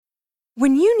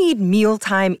When you need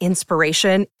mealtime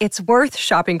inspiration, it's worth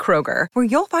shopping Kroger, where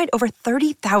you'll find over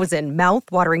 30,000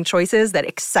 mouth-watering choices that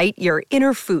excite your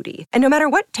inner foodie. And no matter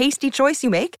what tasty choice you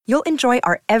make, you'll enjoy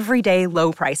our everyday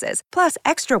low prices, plus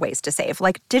extra ways to save,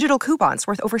 like digital coupons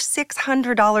worth over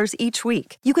 $600 each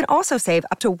week. You can also save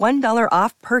up to $1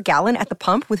 off per gallon at the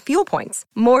pump with fuel points.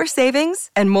 More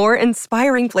savings and more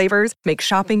inspiring flavors make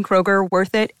shopping Kroger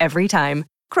worth it every time.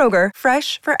 Kroger,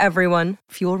 fresh for everyone.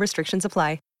 Fuel restrictions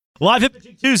apply. Live Hip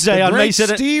Tuesday on Mason.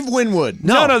 Steve Winwood.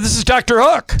 No, this is Dr.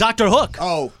 Hook. Dr. Hook.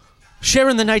 Oh.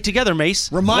 Sharing the night together,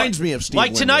 Mace. Reminds me of Steve Like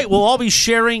Winwood. tonight, we'll all be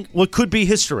sharing what could be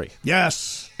history.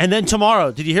 Yes. And then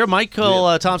tomorrow, did you hear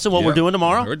Michael Thompson, what we're doing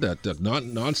tomorrow? I heard that.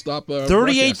 Non-stop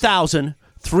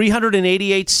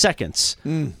 38,388 seconds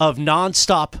of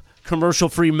non-stop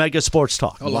commercial-free mega sports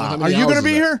talk. Wow. Are you going to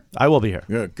be here? I will be here.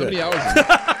 Good. How many hours is it?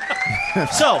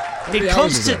 So, it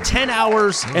comes to 10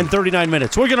 hours and 39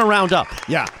 minutes. We're going to round up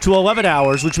to 11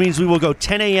 hours, which means we will go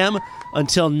 10 a.m.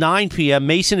 until 9 p.m.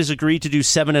 Mason has agreed to do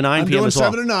 7 to 9 p.m. as well.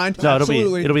 7 to 9. No,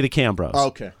 Absolutely. it'll be the Cambros.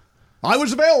 Okay. I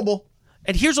was available.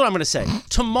 And here's what I'm going to say.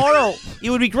 Tomorrow, it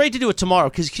would be great to do it tomorrow,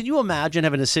 because can you imagine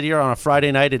having to sit here on a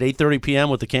Friday night at 8:30 p.m.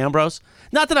 with the Cambros?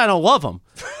 Not that I don't love them,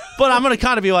 but I'm going to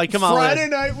kind of be like, come on. Friday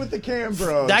night with the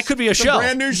Cambros. That could be a It's show. a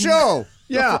brand new show.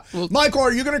 Yeah. Michael,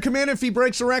 are you going to come in if he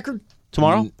breaks the record?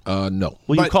 Tomorrow? No.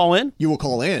 Will you call in? You will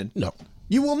call in? No.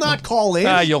 You will not call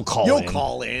in? You'll call in. You'll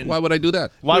call in. Why would I do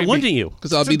that? Why wouldn't you?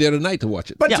 Because I'll be there tonight to watch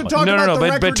it. But to talk no, about the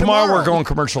record but tomorrow we're going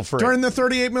commercial free. During the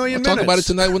 38 million We'll minutes. talk about it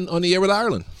tonight on the air with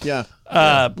Ireland. Yeah.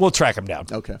 We'll track him down.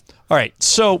 Okay. All right.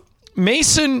 So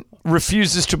Mason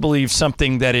refuses to believe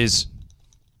something that is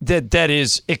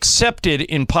accepted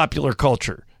in popular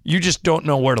culture. You just don't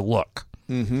know where to look.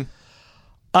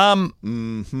 I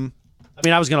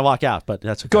mean, I was going to walk out, but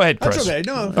that's okay. Go ahead, Chris. That's okay.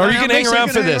 No. Or you can hang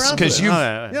around for this because you.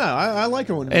 Yeah, I like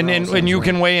it when. And you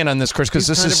can weigh in on this, Chris, because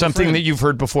this is something that you've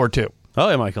heard before too. Oh,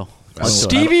 yeah, Michael.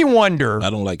 Stevie Wonder I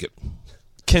don't like it.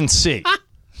 can see.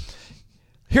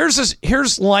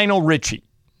 Here's Lionel Richie.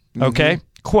 Okay,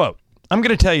 quote: "I'm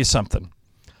going to tell you something.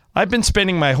 I've been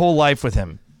spending my whole life with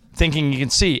him, thinking he can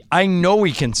see. I know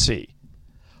he can see.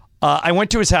 I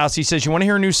went to his house. He says, 'You want to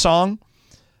hear a new song?'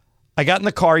 I got in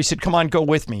the car. He said, 'Come on, go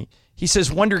with me.' He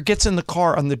says Wonder gets in the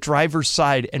car on the driver's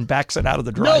side and backs it out of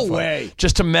the driveway. No way.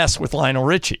 Just to mess with Lionel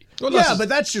Richie. Well, Yeah, but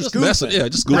that's just goofing. messing. Yeah,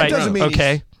 just goofing Right. That doesn't mean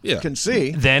Okay. he can see.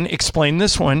 Then explain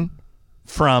this one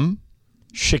from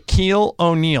Shaquille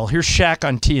O'Neal. Here's Shaq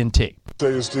on TNT. Tell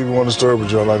you Stevie Wonder story,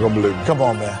 but you're not gonna believe it. Come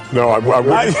on, man. No, I wouldn't.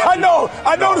 I know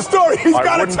the story. He's I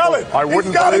got to wouldn't- tell it. I wouldn't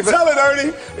He's got to believe it. tell it,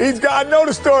 Ernie. I know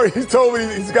the story. He's told me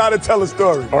he's got to tell a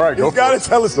story. All right, go He's got for to it.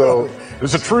 tell a story. So,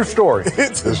 it's a true story.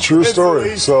 It's a true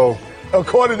story. So,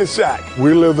 according to Shaq.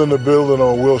 we lived in a building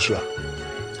on Wilshire.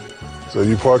 So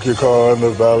you park your car and the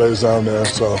valet's down there.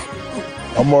 So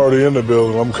I'm already in the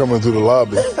building. I'm coming through the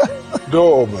lobby.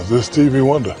 Door opens. It's Stevie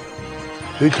Wonder.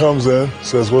 He comes in,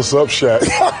 says, "What's up, Shaq?"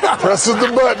 Presses the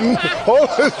button. Hold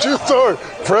on, it's true story.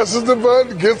 Presses the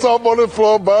button, gets off on the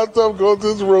floor, buys stuff, goes to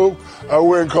his room. I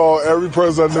went and called every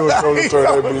person I knew and told the story.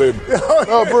 They believe me.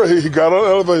 No, bro, he got on the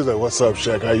elevator. He said, "What's up,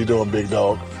 Shaq? How you doing, big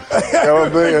dog?" Got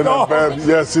on there, and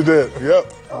yes, he did.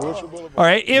 Yep. All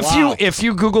right, if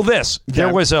you Google this,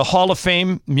 there was a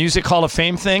Music Hall of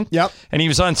Fame thing. Yep. And he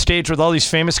was on stage with all these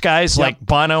famous guys like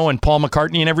Bono and Paul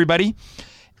McCartney and everybody.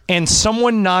 And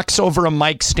someone knocks over a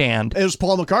mic stand. It was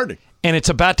Paul McCartney. And it's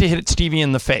about to hit Stevie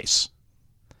in the face.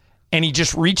 And he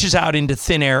just reaches out into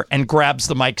thin air and grabs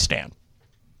the mic stand.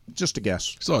 Just a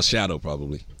guess. Saw a shadow,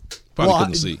 probably. Probably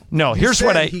couldn't see. No, here's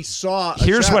what I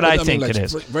think it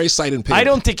is. Very sight impaired. I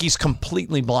don't think he's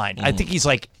completely blind. I think he's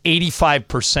like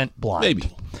 85% blind. Maybe.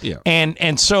 Yeah.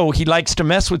 And so he likes to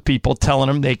mess with people, telling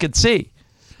them they could see.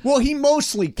 Well, he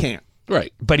mostly can't.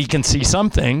 Right. But he can see some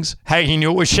things. Hey, he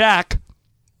knew it was Shaq.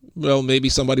 Well, maybe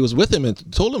somebody was with him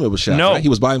and told him it was Shaq. No, right? He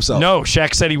was by himself. No,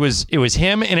 Shaq said it was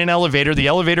him in an elevator. The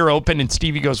elevator opened and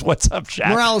Stevie goes, "What's up, Shaq?"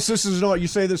 Morales, you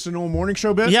say this in an old morning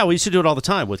show bit? Yeah, we used to do it all the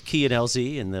time with Key and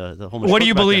LZ and the whole. What do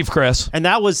you believe, Chris? And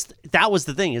that was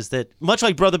the thing, is that much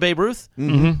like Brother Babe Ruth,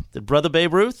 that Brother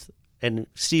Babe Ruth and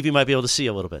Stevie might be able to see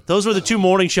a little bit. Those were the two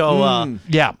morning show.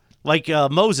 Yeah, like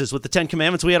Moses with the 10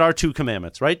 Commandments. We had our 2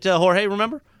 commandments, right, Jorge?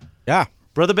 Remember? Yeah.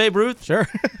 Brother Babe Ruth? Sure.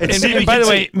 And by the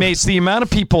way, Mace, the amount of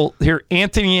people here,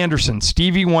 Anthony Anderson,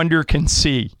 Stevie Wonder can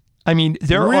see. I mean,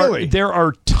 there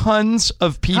are tons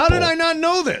of people. How did I not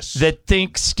know this? That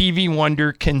think Stevie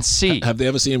Wonder can see. Have they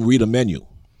ever seen him read a menu?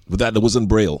 But that was in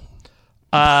Braille.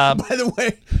 By the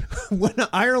way, when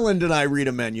Ireland and I read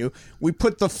a menu, we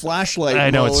put the flashlight I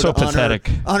know, mode it's so on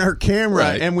pathetic. on her camera,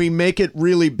 Right. and we make it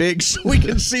really big so we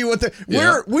can see what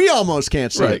we almost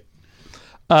can't see. Right.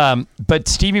 But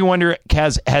Stevie Wonder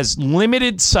has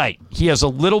limited sight. He has a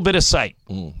little bit of sight.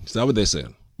 Is that what they're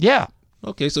saying? Yeah.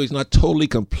 Okay, so he's not totally,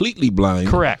 completely blind.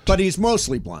 Correct. But he's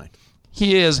mostly blind.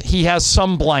 He has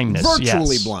some blindness.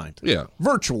 Virtually yes. blind. Yeah.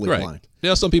 Virtually blind.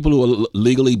 There are some people who are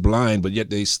legally blind, but yet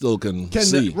they still can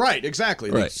see. Right, exactly.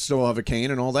 They Right. still have a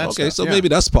cane and all that stuff. Okay, so maybe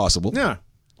that's possible. Yeah.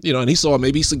 You know, and he saw,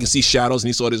 maybe he can see shadows, and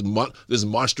he saw this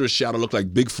monstrous shadow look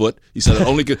like Bigfoot. He said that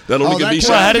only can be Well, shadows.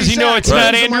 how does he know it's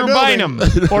not Andrew Bynum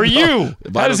or you?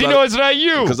 How does he know it's not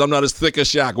you? Because I'm not as thick as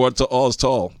Shaq. We're all as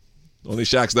tall. Only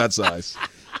Shaq's that size.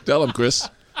 Tell him, Chris.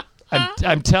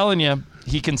 I'm telling you,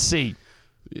 he can see.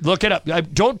 Look it up.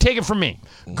 Don't take it from me.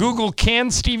 Google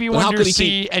can Stevie Wonder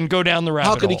see and go down the rabbit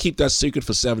hole. How could he keep that secret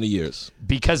for 70 years?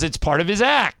 Because it's part of his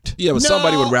act. Yeah, but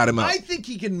somebody would rat him out. I think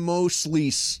he can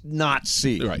mostly not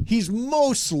see. Right. He's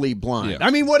mostly blind. Yeah. I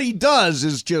mean, what he does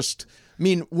is just,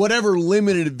 whatever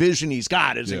limited vision he's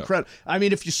got is incredible. I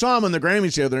mean, if you saw him on the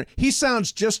Grammys the other night, he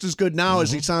sounds just as good now as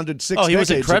he sounded 6 he was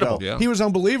decades incredible. ago. Yeah. He was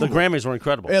unbelievable. The Grammys were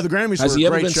incredible. Yeah, the Grammys Has were he a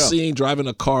ever great been show. seen driving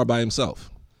a car by himself?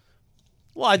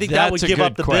 Well, I think that would That's a give good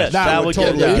up the question. bit. That would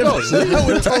totally give give up. that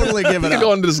would totally give He it could up.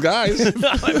 go in disguise.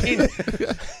 I mean,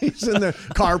 He's in the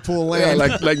carpool Yeah,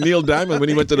 lane. like Neil Diamond when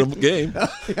he went to the game.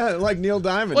 Yeah, like Neil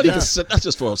Diamond. Well, yeah. that's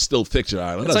just for a still picture,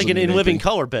 Ireland. it's like an in living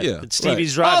color bit. Yeah, It's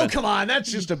Stevie's Oh, driving. come on.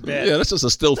 That's just a bit. Yeah, that's just a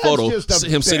still That's photo. just a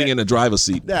Him sitting bit. in the driver's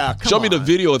seat. Yeah, come Show me the on.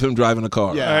 video of him driving a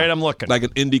car. Yeah. All right, I'm looking. Like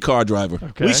an Indy car driver.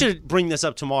 Okay. We should bring this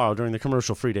up tomorrow during the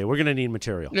commercial free day. We're going to need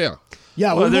material. Yeah.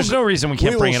 Yeah, Well, there's no reason we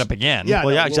can't bring will- it up again. Yeah,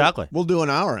 Well, yeah, we'll- exactly. We'll do an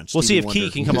hour on We'll see Stevie if Key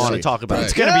Wonder. can come on and talk about Right. it.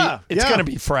 It's gonna Yeah, be. It's yeah. gonna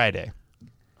be Friday.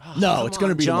 No, it's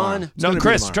going to be John. tomorrow. It's No, gonna be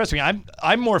Chris, tomorrow. trust me.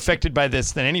 I'm more affected by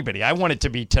this than anybody. I want it to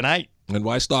be tonight. And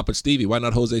why stop at Stevie? Why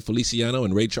not Jose Feliciano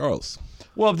and Ray Charles?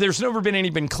 Well, there's never been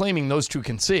anybody claiming those two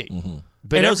can see.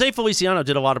 But And Jose Feliciano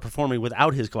did a lot of performing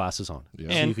without his glasses on. So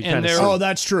And- you could and kinda there- see. Oh,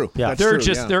 that's true. Yeah. That's there are true,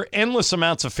 just yeah. there are endless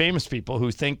amounts of famous people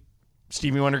who think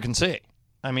Stevie Wonder can see.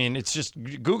 I mean, it's just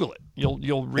Google it.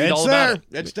 You'll read It's all there. about it.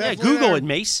 It's Yeah, definitely Google there. it,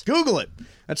 Mace. Google it.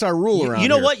 That's our rule around You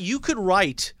know here. what? You could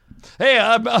write. Hey,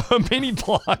 a mini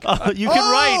blog. You could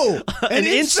write an an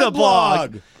Insta Instablog.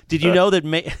 blog. Did you know that?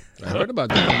 I heard about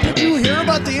that. Did you hear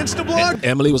about the Instablog?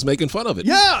 Emily was making fun of it.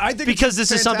 Yeah, I think Because it's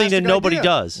this a is something that fantastic nobody idea.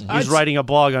 does. I- He's writing a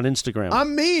blog on Instagram.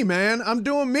 I'm me, man. I'm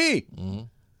doing me.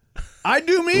 I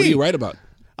do me. What do you write about?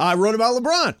 I wrote about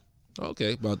LeBron.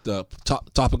 Okay, about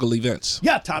topical events.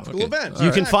 Yeah, topical Okay. events. you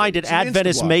can Exactly. find it It's an at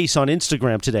Venice Instablog. Mace on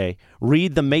Instagram today.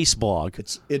 Read the Mace blog.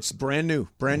 It's brand new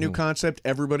concept.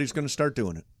 Everybody's going to start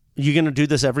doing it. You going to do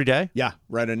this every day? Yeah,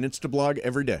 write an Instablog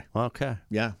every day. Okay.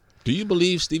 Yeah, Do you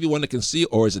believe Stevie Wonder can see,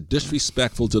 or is it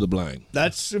disrespectful to the blind?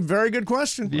 that's a very good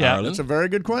question. Yeah. that's a very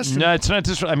good question. No, it's not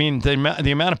just. I mean,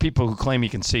 the amount of people who claim he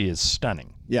can see is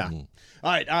stunning. Yeah.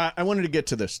 All right, I wanted to get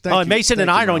to this. Thank Oh, you. and Mason Thank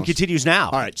and you, Ireland Miles. continues now.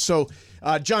 All right, so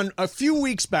John, a few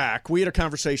weeks back, we had a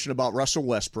conversation about Russell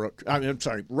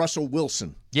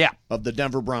Wilson. Yeah. Of the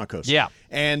Denver Broncos. Yeah.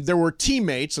 And there were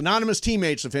teammates, anonymous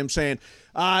teammates of him saying,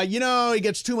 he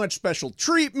gets too much special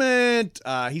treatment.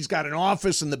 He's got an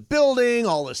office in the building.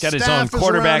 All his Got staff his own is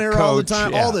quarterback around here all the coach,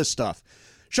 time. yeah. All this stuff.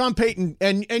 Sean Payton,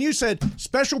 and you said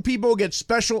special people get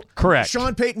special. Correct.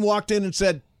 Sean Payton walked in and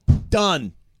said,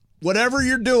 done. Whatever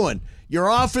you're doing, your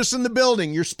office in the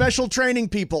building, your special training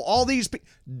people, all these people,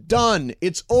 done.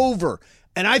 It's over.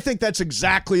 And I think that's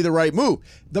exactly the right move.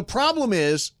 The problem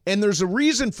is, and there's a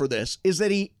reason for this, is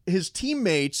that his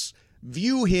teammates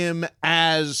view him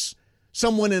as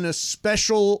someone in a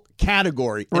special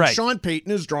category. And Right. Sean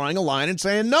Payton is drawing a line and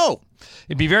saying no.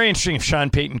 It'd be very interesting if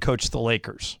Sean Payton coached the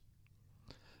Lakers,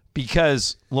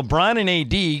 because LeBron and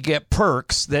AD get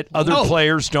perks that other Oh.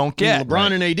 players don't get.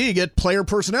 LeBron and AD get player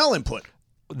personnel input.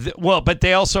 Well, but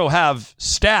they also have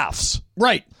staffs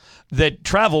Right. that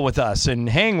travel with us and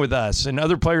hang with us and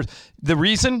other players. The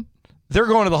reason they're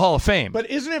going to the Hall of Fame. But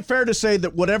isn't it fair to say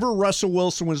that whatever Russell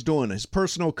Wilson was doing, his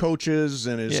personal coaches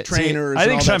and his Yeah, see, trainers, I and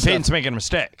think all Sean that stuff, Payton's making a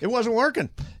mistake. it wasn't working.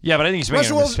 Yeah, but I think he's making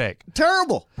Russell a Wilson, mistake.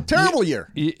 terrible year.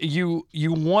 You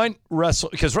want Russell,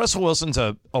 because Russell Wilson's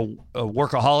a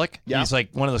workaholic. Yeah. He's like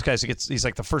one of those guys that he's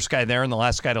like the first guy there and the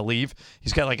last guy to leave.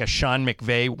 He's got like a Sean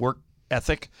McVay work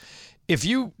ethic. If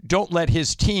you don't let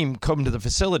his team come to the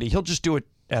facility, he'll just do it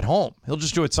at home. He'll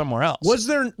just do it somewhere else. Was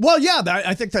there? Well, yeah,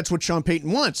 I think that's what Sean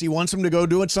Payton wants. He wants him to go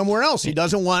do it somewhere else. He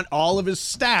doesn't want all of his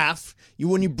staff.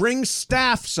 When you bring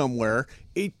staff somewhere,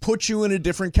 it puts you in a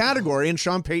different category, and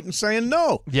Sean Payton's saying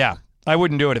no. Yeah. I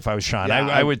wouldn't do it if I was Sean. Yeah,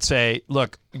 I would say,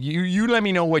 look, you let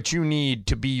me know what you need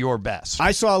to be your best.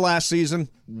 I saw last season,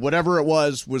 whatever it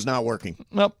was not working.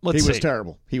 Well, let's He was see.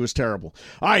 terrible. He was terrible.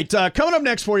 All right, coming up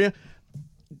next for you,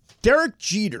 Derek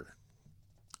Jeter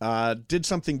did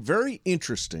something very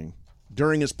interesting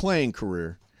during his playing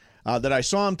career that I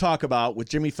saw him talk about with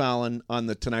Jimmy Fallon on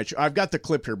the Tonight Show. I've got the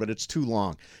clip here, but it's too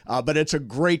long. But it's a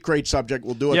great, great subject.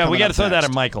 We'll do it. Yeah, we got to throw that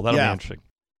at Michael. That'll be interesting.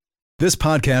 This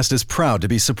podcast is proud to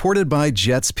be supported by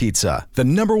Jets Pizza, the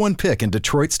 #1 pick in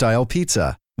Detroit-style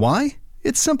pizza. Why?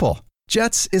 It's simple.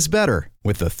 Jets is better.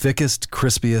 With the thickest,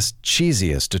 crispiest,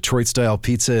 cheesiest Detroit-style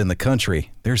pizza in the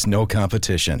country, there's no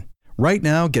competition. Right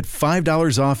now, get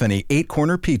 $5 off any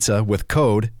 8-corner pizza with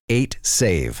code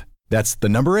 8SAVE. That's the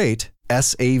number 8,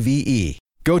 SAVE.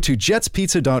 Go to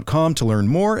jetspizza.com to learn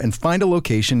more and find a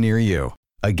location near you.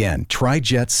 Again, try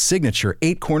Jet's signature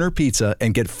 8-corner pizza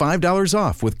and get $5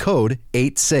 off with code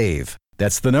 8SAVE.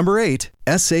 That's the number 8,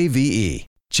 SAVE.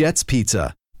 Jet's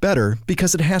Pizza. Better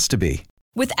because it has to be.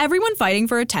 With everyone fighting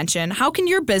for attention, how can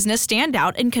your business stand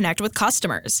out and connect with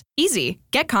customers? Easy.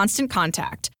 Get Constant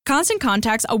Contact. Constant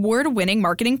Contact's award-winning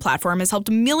marketing platform has helped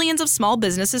millions of small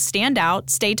businesses stand out,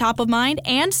 stay top of mind,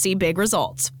 and see big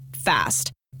results.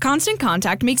 Fast. Constant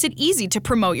Contact makes it easy to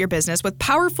promote your business with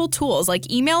powerful tools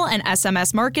like email and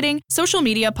SMS marketing, social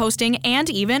media posting, and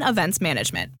even events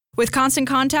management. With Constant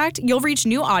Contact, you'll reach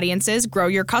new audiences, grow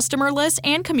your customer list,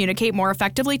 and communicate more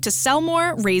effectively to sell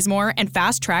more, raise more, and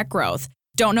fast-track growth.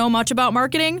 Don't know much about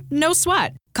marketing? No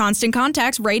sweat. Constant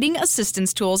Contact's writing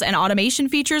assistance tools and automation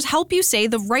features help you say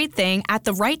the right thing at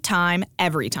the right time,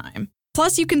 every time.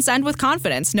 Plus, you can send with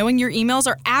confidence, knowing your emails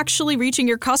are actually reaching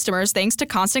your customers thanks to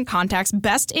Constant Contact's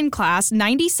best-in-class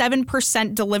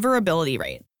 97% deliverability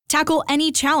rate. Tackle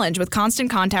any challenge with Constant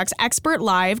Contact's expert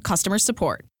live customer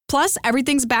support. Plus,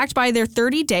 everything's backed by their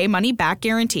 30-day money-back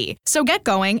guarantee. So get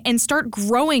going and start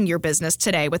growing your business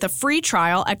today with a free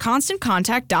trial at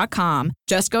ConstantContact.com.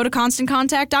 Just go to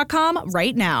ConstantContact.com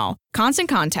right now. Constant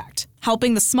Contact,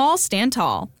 helping the small stand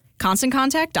tall.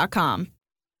 ConstantContact.com.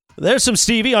 There's some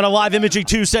Stevie on a live Imaging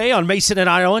Tuesday on Mason and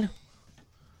Ireland.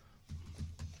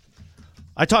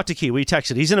 I talked to Key. We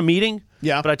texted. He's in a meeting.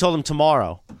 Yeah. But I told him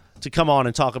tomorrow to come on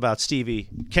and talk about Stevie.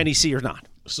 Can he see or not?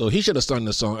 So he should have sung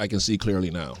the song "I Can See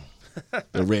Clearly Now."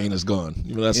 The rain is gone.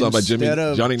 You know that song by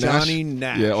Johnny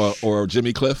Nash? Yeah, or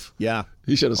Jimmy Cliff? Yeah.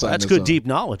 He should have sung that's that good, song. Deep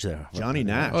knowledge there. Johnny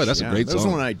Nash. Oh, that's a great song. That was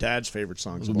one of my dad's favorite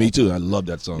songs. Me too. I love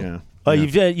that song. Yeah.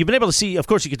 You've been able to see, of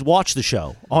course, you could watch the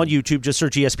show on YouTube. Just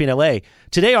search ESPN LA.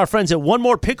 Today, our friends at One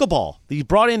More Pickleball, they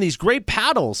brought in these great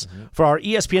paddles for our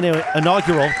ESPN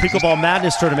inaugural Pickleball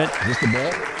Madness tournament. Is this the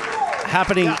ball?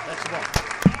 Happening. That's the ball.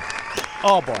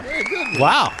 Oh, boy.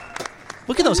 Wow.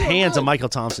 Look at those hands of Michael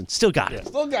Thompson. Still got it.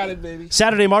 Still got it, baby.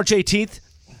 Saturday, March 18th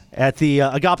at the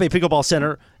Agape Pickleball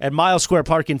Center at Miles Square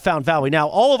Park in Fountain Valley. Now,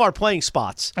 all of our playing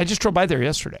spots. I just drove by there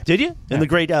yesterday. Did you? In the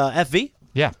great FV?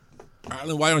 Yeah.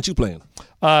 Ireland, why aren't you playing?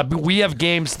 But we have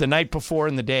games the night before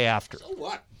and the day after. So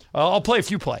what? I'll play if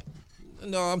you play.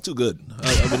 No, I'm too good.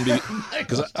 I wouldn't be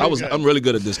because I'm really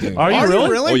good at this game. Are you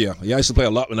really? Oh yeah. I used to play a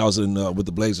lot when I was in with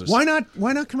the Blazers. Why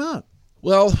not come out?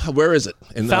 Well, where is it?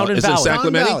 Fountain it's Valley. in San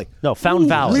Clemente? No, Fountain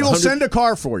Valley. We will send a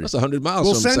car for you. That's 100 miles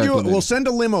from San Clemente. We'll send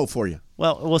a limo for you.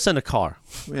 Well, we'll send a car.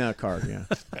 Yeah, a car, yeah.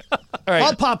 All right.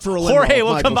 I'll pop for a limo. Jorge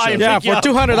will come by and pick you up. for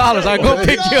 $200, I'll go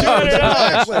pick you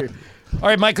up. All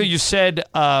right, Michael, you said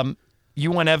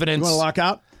you want evidence. You want to lock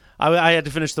out? I had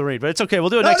to finish the read, but it's okay. We'll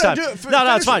do it next time.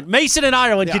 No, it's fine. Mason and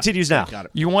Ireland continues now. Got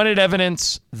it. You wanted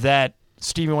evidence that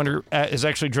Stevie Wonder has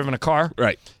actually driven a car?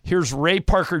 Right. Here's Ray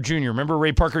Parker Jr. Remember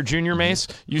Ray Parker Jr., Mace?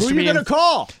 Who are you going to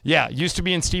call? Yeah, used to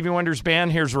be in Stevie Wonder's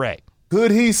band. Here's Ray.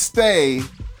 Could he stay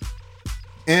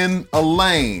in a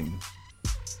lane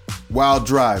while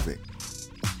driving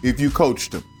if you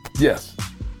coached him? Yes.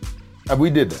 We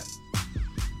did that.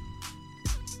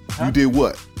 You did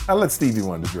what? I let Stevie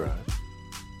Wonder drive.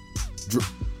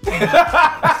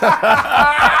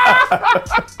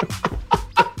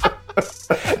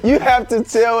 You have to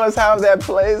tell us how that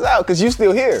plays out, because you're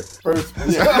still here. I'm still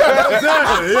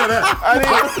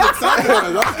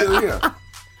here.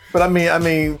 But I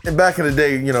mean, back in the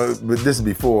day, this is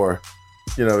before,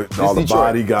 all the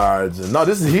bodyguards and no,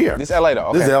 this is here. This is LA though.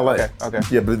 Okay. This is LA. Okay.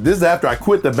 Yeah, but this is after I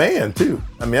quit the band too.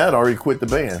 I mean, I'd already quit the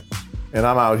band. And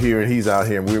I'm out here, and he's out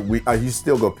here, and I used to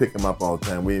still go pick him up all the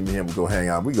time. We and him would go hang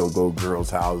out. We go girls'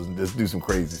 houses and just do some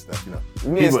crazy stuff,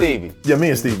 Me and Stevie. Yeah, me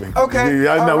and Stevie. Okay.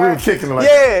 I know, we were kicking like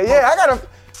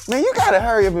Man, you gotta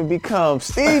hurry up and become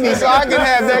Stevie so I can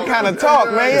have that kind of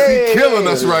talk, man. He's killing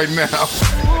us right now.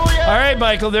 All right,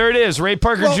 Michael, there it is. Ray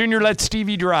Parker Jr. let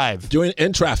Stevie drive.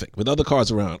 In traffic with other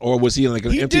cars around, or was he in like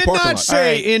an empty parking lot? He did not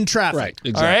say in traffic. Right,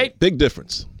 exactly. All right. Big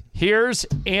difference. Here's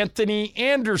Anthony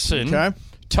Anderson. Okay.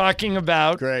 talking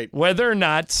about whether or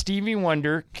not Stevie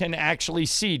Wonder can actually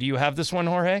see. Do you have this one,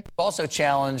 Jorge? Also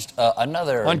challenged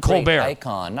another on great Colbert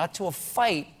icon, not to a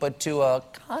fight, but to a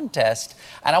contest.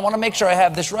 And I want to make sure I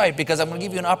have this right because I'm going to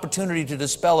give you an opportunity to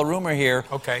dispel a rumor here.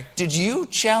 Okay. Did you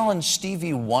challenge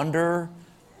Stevie Wonder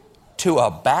to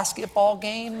a basketball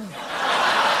game?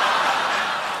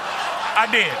 I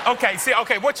did.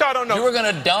 Okay, what y'all don't know. You were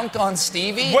going to dunk on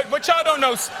Stevie? What y'all don't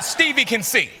know, Stevie can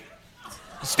see.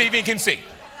 Stevie can see.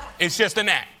 It's just an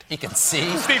act. He can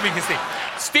see? Stevie can see.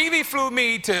 Stevie flew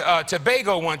me to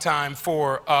Tobago one time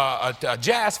for a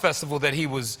jazz festival that he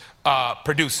was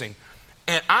producing.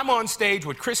 And I'm on stage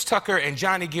with Chris Tucker and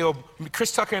Johnny Gill.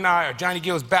 Chris Tucker and I are Johnny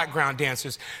Gill's background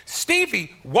dancers.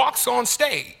 Stevie walks on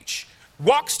stage,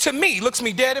 walks to me, looks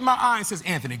me dead in my eye and says,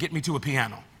 Anthony, get me to a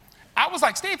piano. I was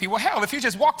like, Stevie, well, hell, if you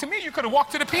just walked to me, you could have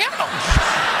walked to the piano.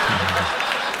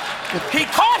 He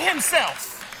caught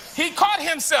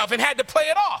himself and had to play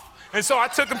it off. And so I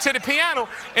took him to the piano,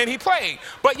 and he played.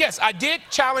 But, yes, I did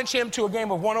challenge him to a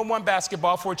game of one-on-one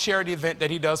basketball for a charity event that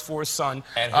he does for his son.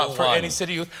 And who for won? Any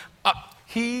City Youth.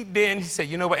 He said,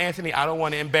 you know what, Anthony, I don't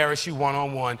want to embarrass you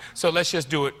one-on-one, so let's just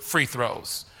do it free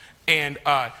throws. And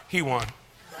he won.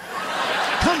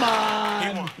 Come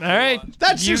on. All right.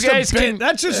 That's you just guys a bit. Can,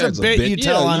 That's just a bit you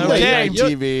tell on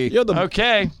TV.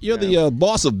 You're the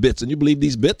boss of bits, and you believe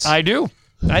these bits? I do.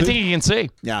 I think he can see.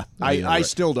 Yeah. I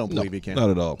still don't believe he can. Not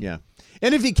at all. Yeah.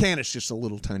 And if he can, it's just a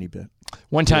little tiny bit.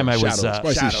 One time I was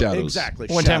shadows. Exactly.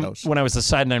 One shadows. time when I was a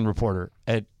sideline reporter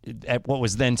at what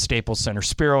was then Staples Center,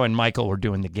 Spiro and Michael were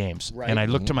doing the games, Right. and I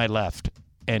looked to my left,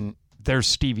 and there's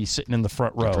Stevie sitting in the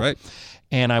front row. That's right.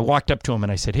 And I walked up to him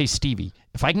and I said, "Hey, Stevie,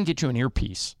 if I can get you an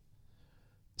earpiece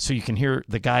so you can hear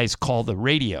the guys call the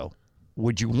radio,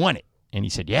 would you want it?" And he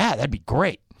said, "Yeah, that'd be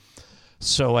great."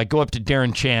 So I go up to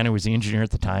Darren Chan, who was the engineer at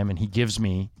the time, and he gives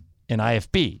me an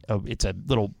IFB. It's a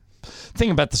little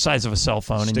thing about the size of a cell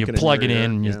phone, and you plug it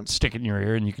in and you stick it in your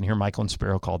ear, and you can hear Michael and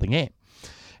Spiro call the game.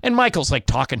 And Michael's like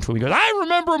talking to him. He goes, "I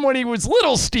remember him when he was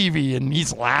little Stevie," and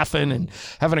he's laughing and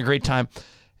having a great time.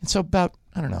 And so about,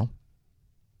 I don't know,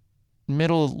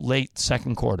 late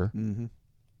second quarter,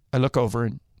 I look over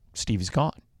and Stevie's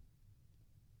gone.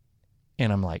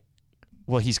 And I'm like,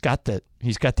 well, he's got the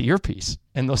earpiece,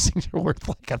 and those things are worth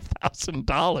like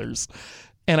 $1,000.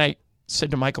 And I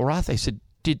said to Michael Roth, I said,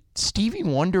 "Did Stevie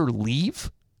Wonder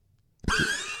leave?"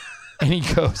 And he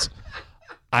goes,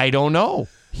 "I don't know."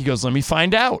 He goes, "Let me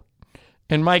find out."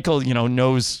 And Michael,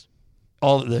 knows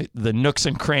all the nooks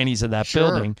and crannies of that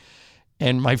building.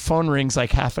 And my phone rings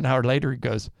like half an hour later. He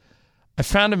goes, "I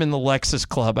found him in the Lexus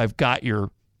Club. I've got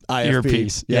your IFB.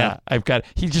 earpiece." Yeah, I've got it.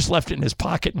 He just left it in his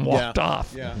pocket and walked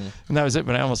off. Yeah. And that was it,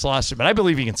 but I almost lost it. But I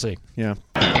believe he can see. Yeah.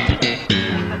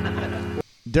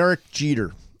 Derek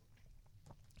Jeter.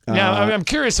 Now, I'm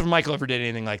curious if Michael ever did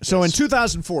anything like this. So in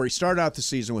 2004, he started out the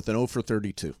season with an 0 for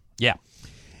 32. Yeah.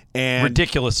 And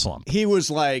ridiculous slump. He was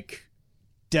like,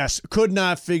 could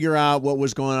not figure out what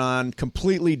was going on,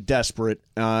 completely desperate.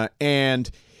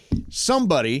 And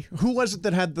somebody, who was it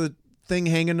that had the thing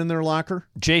hanging in their locker?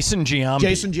 Jason Giambi.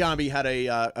 Jason Giambi had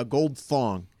a gold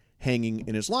thong hanging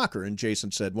in his locker. And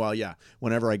Jason said, well, yeah,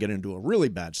 whenever I get into a really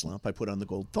bad slump, I put on the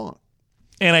gold thong.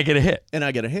 And I get a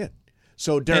hit.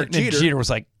 So Derek Jeter was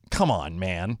like, "Come on,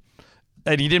 man."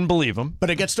 And he didn't believe him. But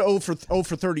it gets to 0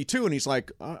 for 32, and he's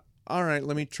like, all right,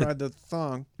 let me try the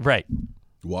thong. Right.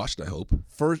 Washed, I hope.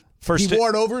 First he wore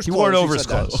it over his clothes. He wore it over his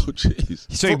clothes. Oh,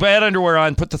 jeez. So he had underwear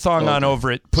on, put the thong on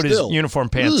over it, put his uniform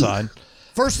pants on.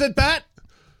 First at bat,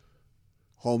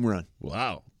 home run.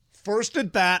 Wow. First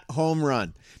at bat, home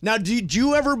run. Now, did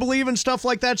you ever believe in stuff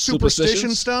like that,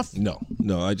 superstition stuff? No,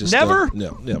 I just never.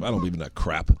 No, I don't believe in that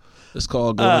crap. It's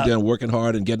called going out there and working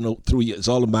hard and getting through. It's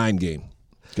all a mind game.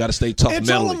 Got to stay tough. It's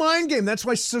mentally. all a mind game. That's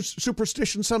why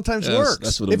superstition sometimes works.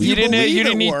 That's what if you didn't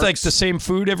eat like the same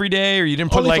food every day, or you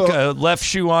didn't put a left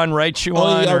shoe on, right shoe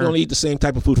on. I don't eat the same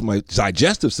type of food for my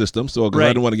digestive system, so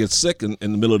I don't want to get sick in the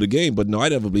middle of the game. But no, I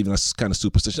never believe in that kind of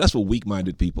superstition. That's for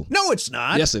weak-minded people. No, it's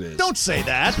not. Yes, it is. Don't say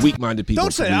that. It's weak-minded people.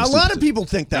 Don't say that. A lot of people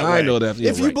think that way. I know that.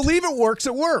 If you believe it works,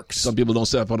 it works. Some people don't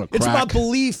set up on a crack. It's about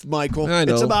belief, Michael. I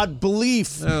know. It's about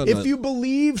belief. If you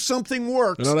believe something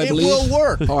works, it believe? will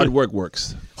work. Hard work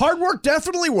works. Hard work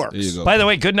definitely works. There you go. By the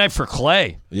way, good night for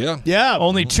Clay. Yeah.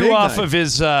 Only 2 off of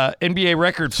his NBA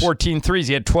record, 14 threes.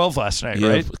 He had 12 last night,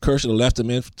 right? Kershaw left him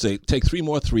in. Say, take 3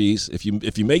 more threes. If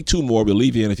you make 2 more, we'll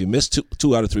leave you in. If you miss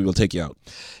 2 out of 3, we'll take you out.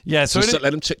 Yeah. So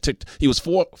let him he was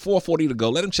 4:40 to go.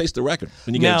 Let him chase the record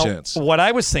when you get a chance. What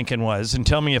I was thinking was, and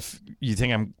tell me if you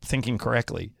think I'm thinking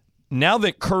correctly, now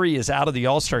that Curry is out of the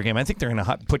All-Star game, I think they're going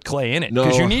to put Clay in it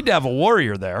because you need to have a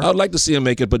warrior there. I would like to see him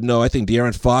make it, but no, I think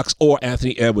De'Aaron Fox or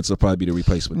Anthony Edwards will probably be the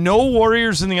replacement. No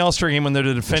warriors in the All-Star game when they're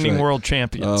the defending world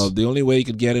champions. The only way you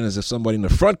could get in is if somebody in the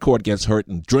front court gets hurt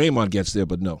and Draymond gets there,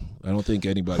 but no, I don't think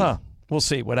anybody. Huh. We'll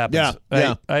see what happens.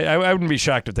 Yeah. I wouldn't be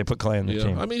shocked if they put Clay on the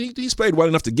team. I mean, he's played well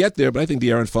enough to get there, but I think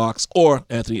De'Aaron Fox or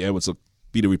Anthony Edwards will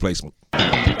be the replacement.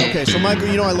 Okay, so Michael,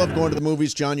 you know I love going to the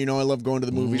movies. John, you know I love going to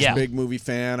the movies. Yeah. Big movie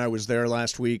fan. I was there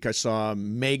last week. I saw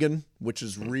Megan, which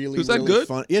is really good?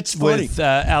 fun. It's funny. With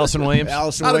Allison Williams.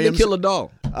 How did they kill a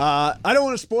doll? I don't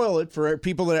want to spoil it for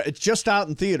people that it's just out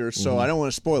in theaters, so I don't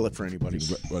want to spoil it for anybody.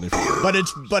 But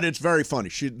it's very funny.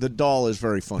 The doll is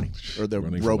very funny, or the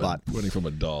robot Running from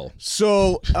a doll.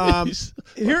 So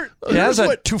here, how's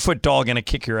a 2-foot doll going to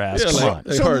kick your ass? Come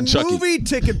on. So movie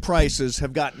ticket prices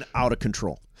have gotten out of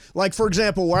control. Like, for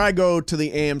example, where I go to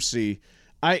the AMC,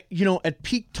 at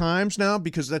peak times now,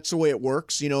 because that's the way it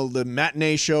works, the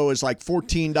matinee show is like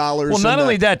 $14. Well, not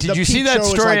only that, did you see that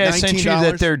story I sent you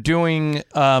that they're doing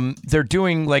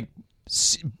like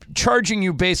charging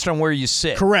you based on where you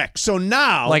sit? Correct. So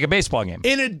now, like a baseball game.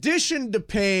 In addition to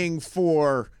paying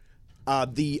for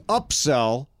the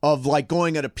upsell of like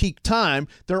going at a peak time,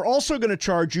 they're also going to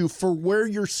charge you for where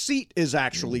your seat is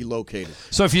actually located.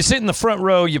 So if you sit in the front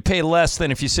row, you pay less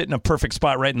than if you sit in a perfect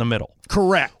spot right in the middle.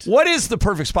 Correct. What is the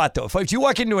perfect spot, though? If you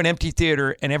walk into an empty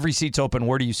theater and every seat's open,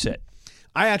 where do you sit?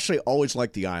 I actually always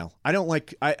like the aisle. I don't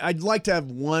like. I'd like to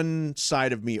have one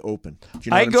side of me open. Do you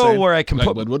know I what I'm go saying? where I can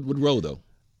put. What row though?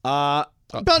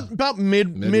 About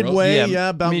midway. Yeah,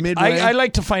 about midway. I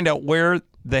like to find out where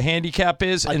the handicap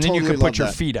is, and then you can put your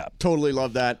feet up. Totally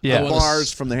love that. Yeah. The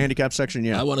bars from the handicap section,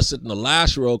 yeah. I want to sit in the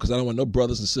last row because I don't want no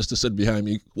brothers and sisters sitting behind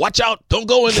me. Watch out. Don't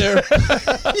go in there. I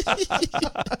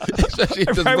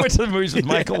went to the movies with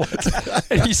Michael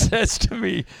once, and he says to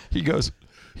me, he goes,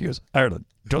 Ireland,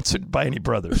 don't sit by any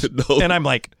brothers. No. And I'm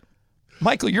like,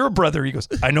 Michael, you're a brother. He goes,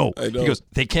 I know. He goes,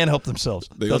 they can't help themselves.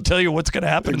 They'll tell you what's going to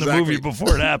happen in the movie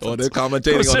before it happens. Oh, they're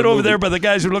commentating go sit on the over movie. there by the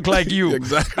guys who look like you.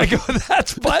 Exactly. I go,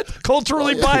 that's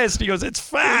culturally biased. He goes, it's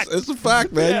fact. It's a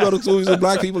fact, man. You go to movies with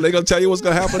black people, they're going to tell you what's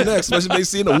going to happen next, especially if they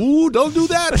see don't do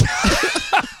that.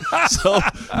 So,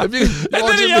 and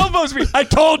then he elbows me. I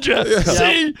told you. Yeah.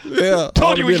 See? Yeah.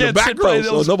 Told you we can't sit by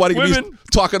those so nobody women. can be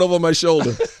talking over my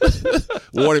shoulder.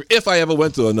 Warning, if I ever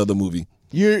went to another movie.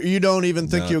 You don't even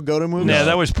think you'll go to movies? Yeah,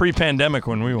 that was pre-pandemic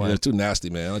when we went. Yeah, too nasty,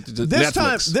 man. This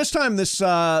time,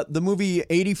 the movie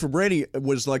 80 for Brady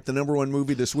was like the number one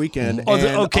movie this weekend, and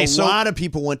a lot of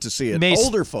people went to see it. Mace,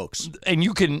 older folks, and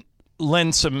you can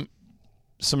lend some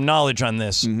knowledge on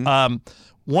this.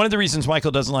 One of the reasons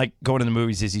Michael doesn't like going to the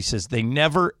movies is he says they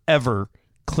never ever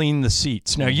clean the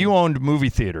seats. Now you owned movie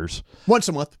theaters once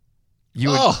a month.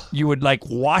 You would like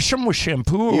wash them with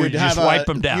shampoo, or you just wipe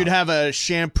them down? You'd have a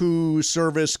shampoo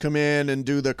service come in and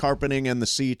do the carpeting and the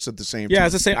seats at the same time. Yeah,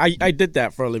 it's the same. I did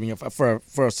that for a living for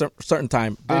a certain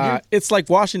time. It's like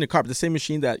washing the carpet. The same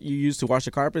machine that you use to wash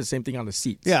the carpet, the same thing on the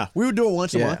seats. Yeah, we would do it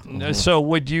once a month. So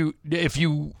would you, if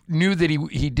you knew that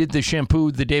he did the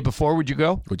shampoo the day before, would you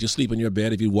go? Would you sleep in your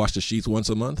bed if you wash the sheets once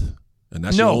a month? And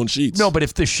that's your own sheets. No, but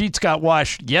if the sheets got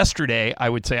washed yesterday, I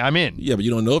would say I'm in. Yeah, but you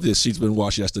don't know if the sheets been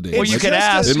washed yesterday. Well, you could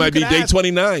ask. It might be day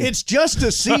 29. It's just a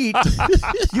seat.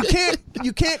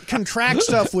 You can't contract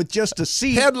stuff with just a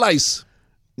seat. Head lice.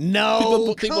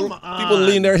 No, people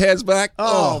lean their heads back.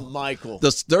 Oh, Michael.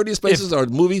 The dirtiest places are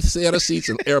movie theater seats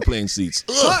and airplane seats.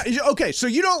 Okay, so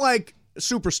you don't like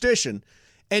superstition.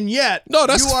 And yet, you are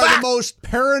the most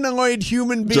paranoid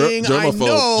human being I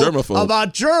know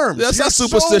about germs. That's not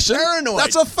superstition. So paranoid.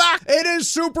 That's a fact. It is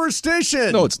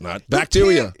superstition. No, it's not.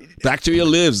 Bacteria. Bacteria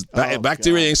lives.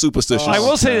 Bacteria ain't superstitious. I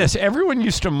will say this. Everyone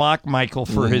used to mock Michael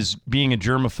for his being a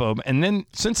germaphobe. And then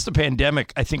since the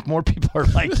pandemic, I think more people are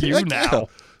like you now.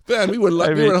 Man, we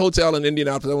were in a hotel in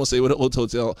Indianapolis. I won't say what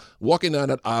hotel. Walking down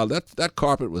that aisle, that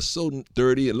carpet was so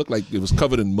dirty. It looked like it was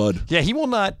covered in mud. Yeah, he will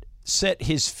not set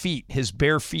his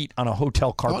bare feet on a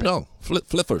hotel carpet. Oh, no.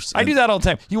 Flippers. I do that all the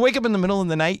time. You wake up in the middle of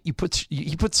the night, he puts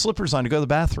slippers on to go to the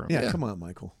bathroom. Yeah, come on,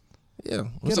 Michael. Yeah.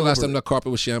 When's the last time that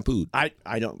carpet was shampooed? I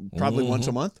don't. Probably once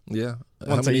a month? Yeah.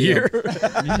 Once a year?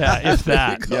 Yeah, if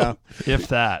that. Yeah. If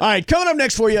that. All right, coming up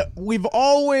next for you, we've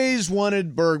always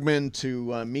wanted Bergman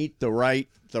to meet the right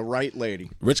lady.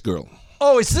 Rich girl.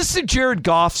 Oh, is this the Jared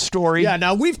Goff story? Yeah,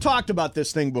 now we've talked about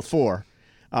this thing before.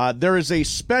 There is a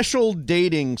special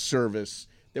dating service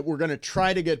that we're going to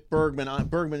try to get Bergman on.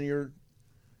 Bergman, you're...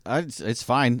 It's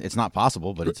fine. It's not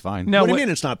possible, but it's fine. What do you mean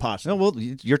it's not possible? No, well,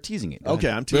 you're teasing it. Okay,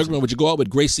 I'm teasing. Bergman, would you go out with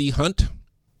Gracie Hunt?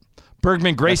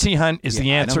 Bergman, Gracie Hunt is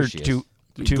the answer to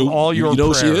all your you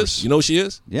know prayers. Who she is? You know who she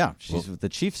is? Yeah, she's with the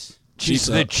Chiefs. She's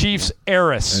the Chiefs'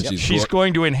 heiress. And She's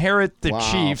going to inherit the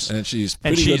Chiefs. And she's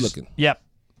pretty good looking. Yep.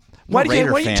 Why do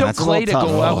you tell Clay to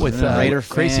go out with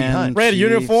Gracie Hunt? Raider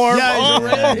uniform.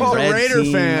 Yeah, he's a Raider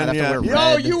fan.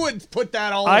 Yeah. You would put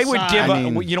that all I aside.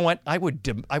 would give. You know what? I would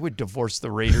divorce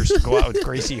the Raiders to go out with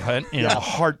Gracie Hunt in a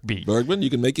heartbeat. Bergman, you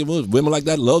can make your move. Women like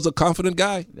that loves a confident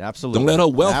guy. Absolutely. Don't let her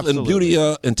wealth and beauty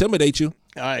intimidate you.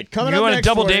 All right, coming you up want next a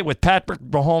double for you- date with Patrick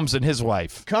Mahomes and his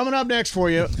wife. Coming up next for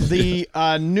you, the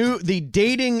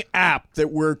dating app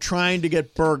that we're trying to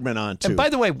get Bergman onto. And by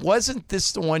the way, wasn't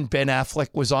this the one Ben Affleck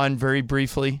was on very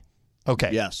briefly?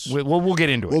 Okay. Yes. We'll get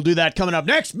into it. We'll do that coming up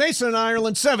next. Mason and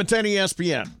Ireland, 710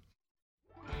 ESPN.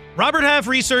 Robert Half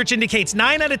research indicates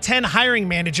 9 out of 10 hiring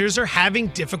managers are having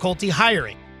difficulty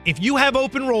hiring. If you have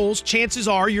open roles, chances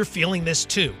are you're feeling this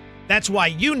too. That's why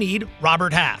you need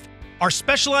Robert Half. Our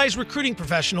specialized recruiting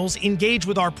professionals engage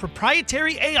with our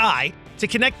proprietary AI to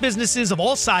connect businesses of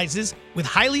all sizes with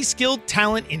highly skilled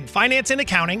talent in finance and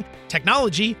accounting,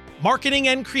 technology, marketing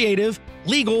and creative,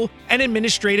 legal, and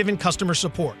administrative and customer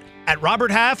support. At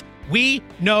Robert Half, we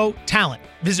know talent.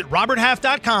 Visit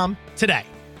roberthalf.com today.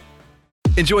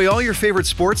 Enjoy all your favorite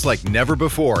sports like never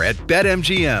before at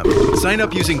BetMGM. Sign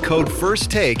up using code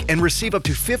FIRSTTAKE and receive up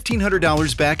to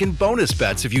 $1,500 back in bonus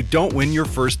bets if you don't win your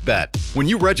first bet. When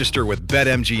you register with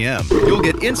BetMGM, you'll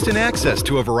get instant access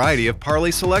to a variety of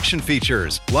parlay selection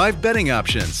features, live betting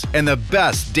options, and the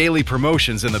best daily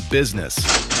promotions in the business.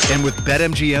 And with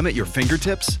BetMGM at your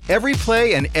fingertips, every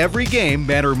play and every game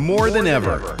matter more than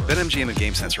ever. BetMGM and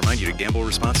GameSense remind you to gamble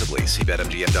responsibly. See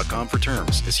BetMGM.com for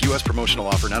terms. This U.S. promotional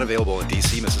offer not available in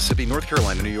D.C., Mississippi, North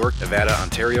Carolina, New York, Nevada,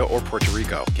 Ontario, or Puerto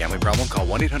Rico. Gambling problem? Call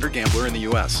 1-800-GAMBLER in the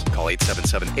U.S. Call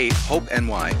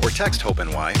 877-8-HOPE-NY or text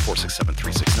HOPE-NY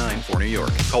 467-369 for New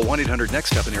York. Call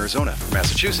 1-800-NEXT-STEP in Arizona. For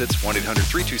Massachusetts,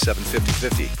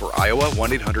 1-800-327-5050. For Iowa,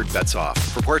 1-800-BETS-OFF.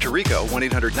 For Puerto Rico,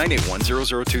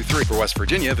 1-800-981-0023. For West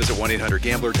Virginia, visit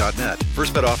 1-800-GAMBLER.net.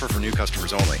 First bet offer for new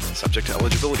customers only. Subject to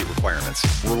eligibility requirements.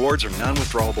 Rewards are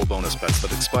non-withdrawable bonus bets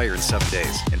that expire in 7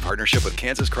 days. In partnership with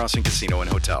Kansas Crossing Casino and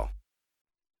Hotel.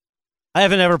 I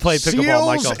haven't ever played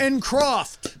pickleball, Seals Michael. and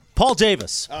Croft. Paul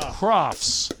Davis.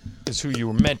 Crofts is who you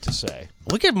were meant to say.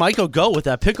 Look at Michael go with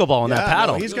that pickleball and that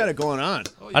paddle. No, he's got it going on.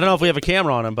 I don't know if we have a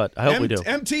camera on him, but I hope we do.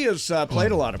 MT has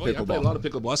played a lot of pickleball. I played a lot of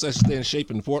pickleball. I started staying in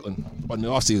shape in Portland in the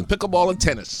offseason. Pickleball and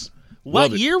tennis.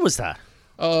 What year was that?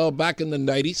 Back in the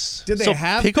 90s. Did they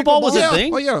have pickleball? Was a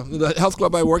thing? Oh, yeah. The health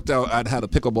club I worked at, I'd had a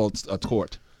pickleball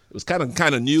court. It was kind of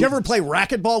new. Did you ever play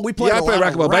racquetball? We played I played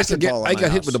racquetball, but I got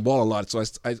hit house. with the ball a lot, so I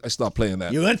stopped playing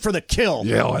that. You went for the kill.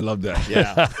 Yeah, I love that.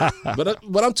 Yeah.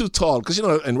 but I'm too tall because, in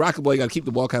racquetball, you got to keep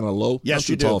the ball kind of low. Yes,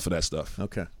 I'm too tall for that stuff.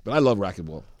 Okay. But I love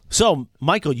racquetball. So,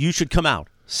 Michael, you should come out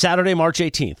Saturday, March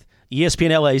 18th.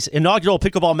 ESPN LA's inaugural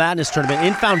Pickleball Madness tournament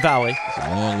in Fountain Valley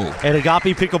at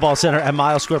Agape Pickleball Center at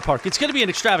Miles Square Park. It's going to be an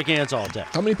extravaganza all day.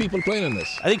 How many people are playing in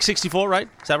this? I think 64, right?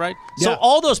 Is that right? Yeah. So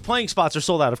all those playing spots are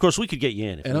sold out. Of course, we could get you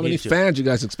in. And how many fans you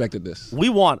guys expected this? We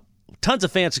want tons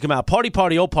of fans to come out. Party,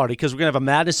 oh party, because we're going to have a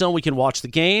Madness Zone. We can watch the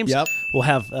games. Yep. We'll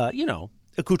have,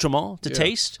 accoutrement to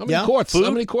taste. How many courts? Food.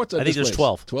 How many courts are I think this there's place?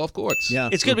 12. 12 courts. Yeah.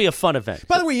 It's going to be a fun event.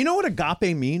 By the way, you know what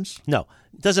agape means? No,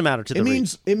 it doesn't matter to the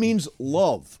It means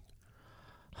love.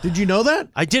 Did you know that?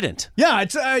 I didn't. Yeah,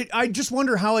 I just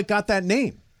wonder how it got that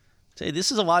name. Say,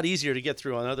 this is a lot easier to get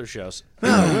through on other shows.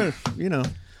 What?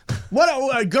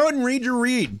 Go ahead and read your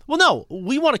read. Well, no,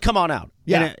 we want to come on out.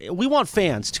 Yeah. And, we want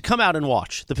fans to come out and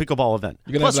watch the pickleball event.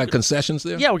 You're going to have concessions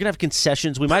there? Yeah, we're going to have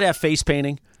concessions. We might have face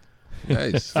painting.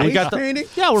 Nice. We got painting?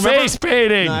 Yeah, remember? Face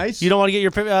painting. Nice. You don't want to get your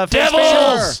face Devils!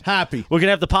 painted? Sure. Happy. We're going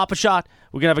to have the Papa Shot.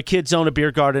 We're going to have a kids zone, a beer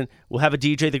garden. We'll have a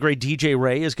DJ. The great DJ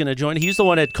Ray is going to join. He's the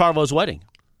one at Carvo's wedding.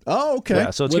 Oh, okay.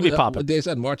 Yeah, so it's going to be popping. What day is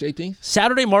that, March 18th?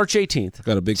 Saturday, March 18th.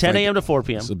 Got a big 10 fight. a.m. to 4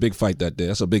 p.m. It's a big fight that day.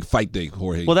 That's a big fight day,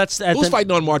 Jorge. Well, that's Who's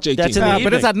fighting on March 18th? That's in the evening.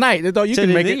 But it's at night. You It's can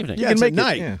in make the it. evening. You Yeah, can it's make at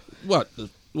night. it. Yeah.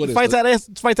 What is Fights at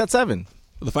 7.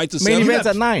 The fight's at Main 7? event's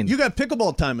at 9. You got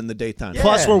pickleball time in the daytime.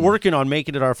 Plus, we're working on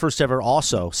making it our first ever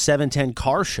also 710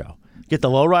 car show. Get the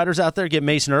lowriders out there. Get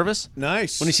Mace nervous.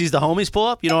 Nice. When he sees the homies pull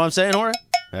up. You know what I'm saying, Jorge?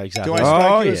 Yeah, exactly. Do I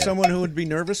strike you as someone who would be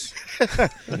nervous?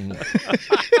 When that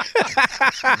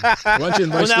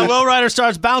lowrider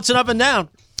starts bouncing up and down.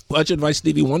 Why don't you invite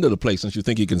Stevie Wonder to play since you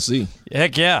think he can see?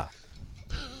 Heck yeah.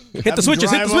 Hit the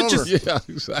switches. Yeah,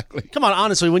 exactly. Come on,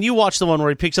 honestly, when you watch the one where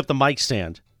he picks up the mic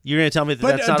stand, you're going to tell me that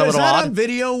that's not a is little that odd? on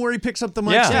video where he picks up the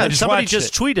mic? Yeah, stand? somebody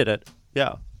just tweeted it.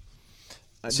 Yeah.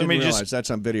 I didn't realize that's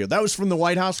on video. That was from the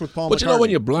White House with Paul McCartney. But you know, when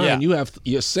you're blind, you have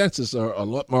your senses are a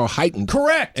lot more heightened.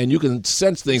 Correct. And you can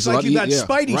sense things It's a like lot you got easier.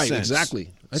 Spidey right, sense.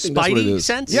 Exactly. I think that's what it Spidey is.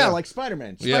 sense? Yeah, like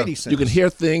Spider-Man. Spidey sense. You can hear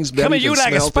things better. Come at you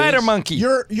like a spider things. monkey.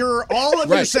 Your all of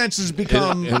your senses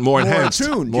become and more enhanced.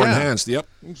 attuned. More yeah. enhanced, yep.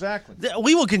 Exactly.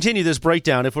 We will continue this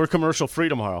breakdown if we're commercial-free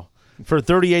tomorrow for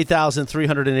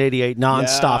 38,388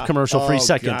 nonstop commercial-free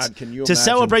seconds God, can you to imagine?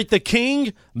 celebrate the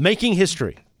king making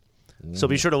history. So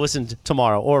be sure to listen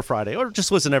tomorrow or Friday, or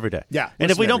just listen every day. Yeah, and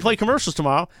if we listen don't every play commercials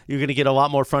tomorrow, you're going to get a lot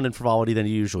more fun and frivolity than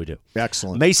you usually do.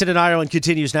 Excellent. Mason in Ireland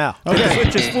continues now.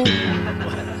 Okay.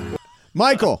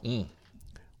 Michael,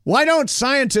 why don't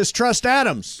scientists trust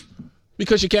atoms?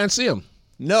 Because you can't see them.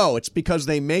 No, it's because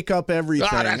they make up everything.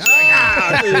 That's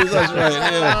right. That's right.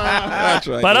 Yeah. That's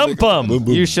right. But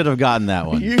You should have gotten that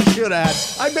one. You should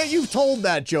have. I bet you've told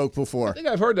that joke before. I think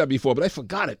I've heard that before, but I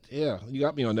forgot it. Yeah, you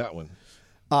got me on that one.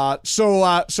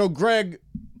 So Greg,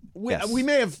 Yes. we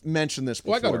may have mentioned this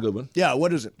before. Well, I got a good one. Yeah,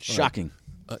 what is it? Shocking.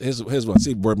 Here's one.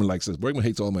 See, Bergman likes this. Bergman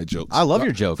hates all my jokes. I love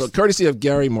your jokes. Courtesy of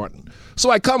Gary Martin.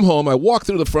 So I come home, I walk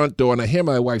through the front door, and I hear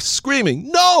my wife screaming,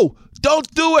 "No,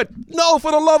 don't do it. No,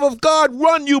 for the love of God,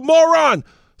 run, you moron."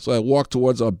 So I walked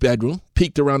towards our bedroom,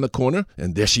 peeked around the corner,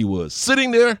 and there she was,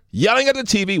 sitting there, yelling at the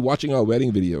TV, watching our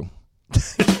wedding video.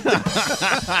 Dude,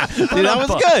 that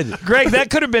was good. Greg, that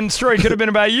could have been story. Could have been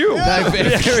about you. Would have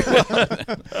been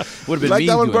Like me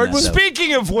that one, doing Bergman? that, though.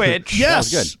 Speaking of which,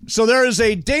 Yes. good. So there is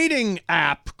a dating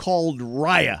app called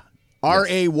Raya.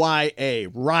 Raya.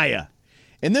 Raya.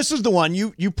 And this is the one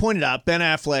you pointed out. Ben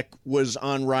Affleck was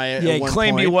on Raya yeah, at he one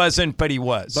claimed point. he wasn't, but he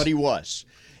was. But he was.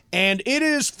 And it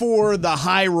is for the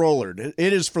high roller.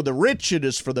 It is for the rich. It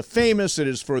is for the famous. It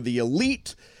is for the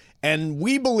elite. And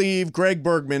we believe Greg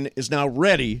Bergman is now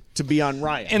ready to be on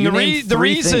Raya. And the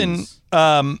reason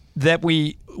that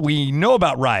we know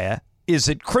about Raya is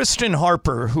that Kristen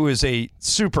Harper, who is a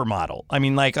supermodel, I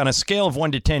mean, like on a scale of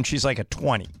 1 to 10, she's like a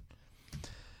 20.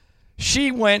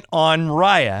 She went on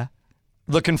Raya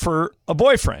looking for a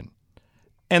boyfriend.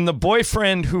 And the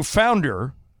boyfriend who found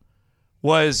her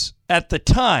was, at the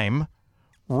time,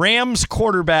 Rams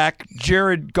quarterback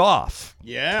Jared Goff.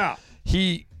 Yeah.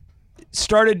 He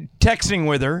started texting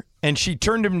with her, and she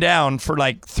turned him down for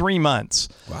like 3 months.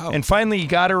 Wow. And finally, he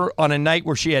got her on a night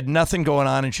where she had nothing going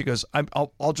on, and she goes,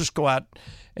 I'll just go out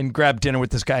and grab dinner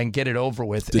with this guy and get it over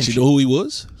with. Did she know who he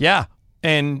was? Yeah.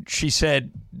 And she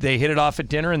said they hit it off at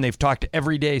dinner, and they've talked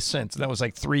every day since. That was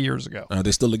like 3 years ago. Are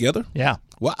they still together? Yeah.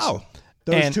 Wow.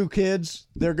 Those two kids,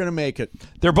 they're going to make it.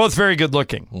 They're both very good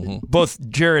looking, both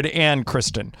Jared and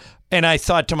Kristen. And I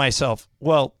thought to myself,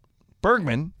 well,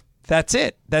 Bergman, that's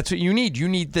it. That's what you need. You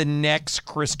need the next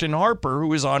Kristen Harper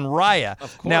who is on Raya.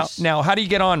 Of course. Now, how do you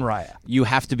get on Raya? You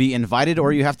have to be invited,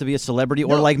 or you have to be a celebrity,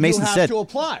 or like Mason you have said, to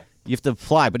apply. you have to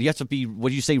apply, but you have to be, what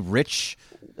do you say, rich,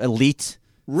 elite,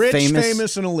 Rich,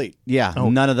 famous and elite. Yeah,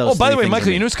 none of those. Oh, by the way, things Michael,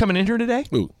 are you me. know who's coming in here today?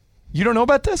 Who? You don't know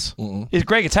about this? It's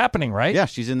Greg, it's happening, right? Yeah,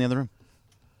 she's in the other room.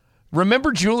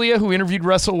 Remember Julia, who interviewed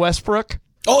Russell Westbrook?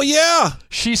 Oh, yeah.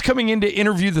 She's coming in to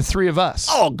interview the three of us.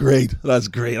 Oh, great. That's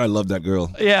great. I love that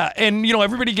girl. Yeah, and,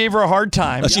 everybody gave her a hard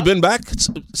time. Has she been back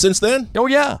since then? Oh,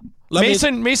 yeah.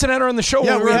 Mason had her on the show.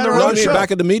 Yeah, when we we were had on her the on road the show. show.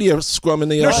 Back at the media scrum in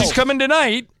the No, she's coming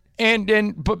tonight,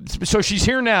 so she's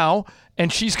here now,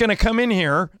 and she's going to come in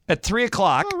here at 3:00.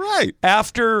 All right.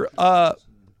 After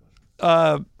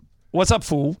What's Up,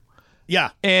 Fool? Yeah.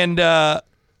 And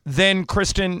then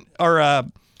Kristen,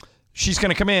 she's going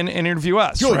to come in and interview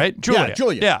us, Julia. right? Yeah,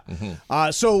 Julia.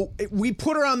 Yeah. So we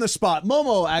put her on the spot.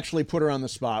 Momo actually put her on the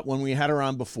spot when we had her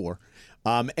on before.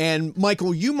 And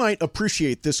Michael, you might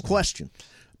appreciate this question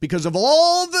because of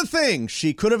all the things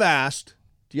she could have asked.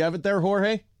 Do you have it there,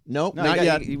 Jorge? Nope, No, not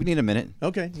yet. We need a minute.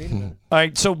 Okay, need a minute. All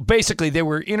right, so basically they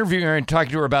were interviewing her and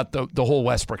talking to her about the whole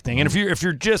Westbrook thing. And if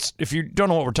you don't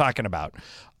know what we're talking about,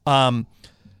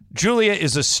 Julia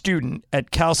is a student at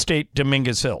Cal State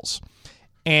Dominguez Hills,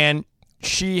 and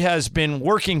she has been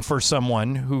working for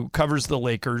someone who covers the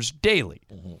Lakers daily.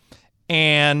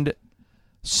 And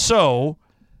so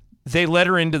they let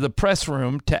her into the press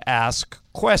room to ask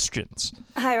questions.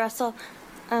 Hi, Russell.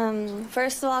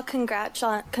 First of all, congrats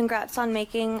on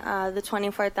making the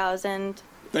 24,000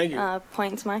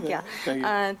 points mark. Yeah. Thank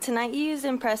you. Tonight you used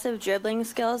impressive dribbling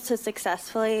skills to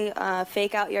successfully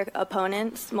fake out your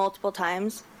opponents multiple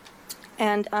times.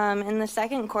 And in the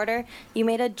second quarter, you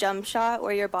made a jump shot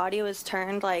where your body was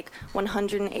turned like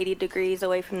 180 degrees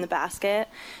away from the basket.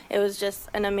 It was just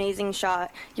an amazing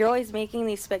shot. You're always making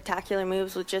these spectacular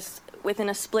moves within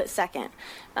a split second.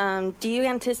 Do you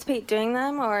anticipate doing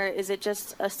them, or is it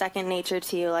just a second nature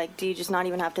to you? Like, do you just not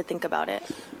even have to think about it?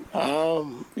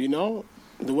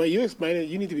 the way you explain it,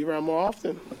 you need to be around more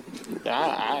often.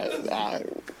 I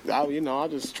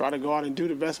just try to go out and do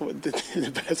the best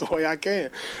way I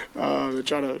can. To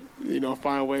try to,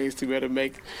 find ways to be able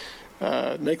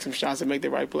to make some shots and make the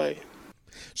right play.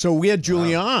 So we had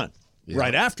Julia on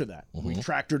right after that. We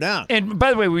tracked her down. And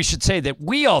by the way, we should say that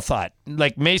we all thought,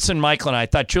 like Mason, Michael, and I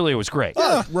thought Julia was great.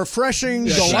 Refreshing,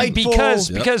 delightful.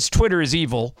 Because Twitter is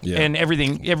evil and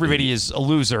everybody is a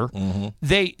loser.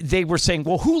 They were saying,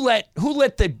 well, who let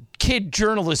the kid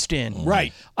journalist in?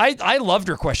 Right. I loved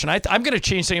her question. I'm going to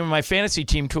change the name of my fantasy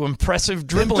team to impressive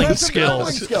dribbling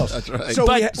skills. That's right.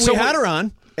 So we had her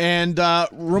on, and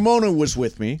Ramona was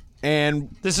with me. And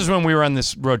this is when we were on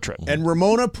this road trip. And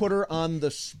Ramona put her on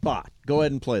the spot. Go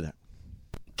ahead and play that.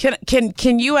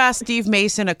 Can you ask Steve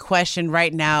Mason a question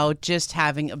right now, just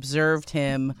having observed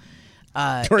him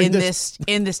in this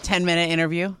 10-minute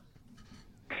interview?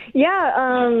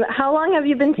 Yeah. How long have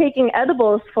you been taking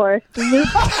edibles for?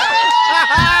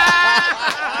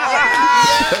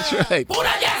 That's right.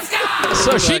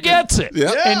 So she gets it.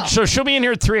 Yep. And so she'll be in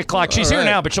here at 3 o'clock. She's here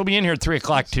now, but she'll be in here at 3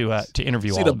 o'clock to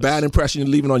interview all See the of us. bad impression you're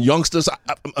leaving on youngsters,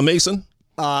 Mason?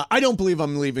 I don't believe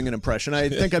I'm leaving an impression. I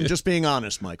think I'm just being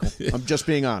honest, Michael. I'm just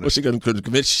being honest. What's she going to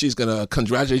commit? She's going to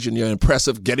congratulate you on your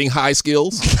impressive getting high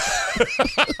skills?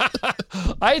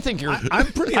 I think you're.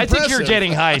 I'm pretty impressive. I think your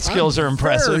getting high skills are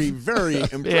impressive. Very, very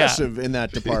impressive in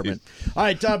that department. All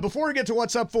right, before we get to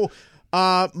What's Up, Fool,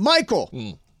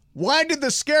 Michael, why did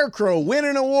the Scarecrow win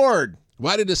an award?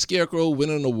 Why did the Scarecrow win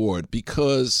an award?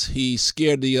 Because he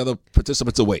scared the other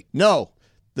participants away. No.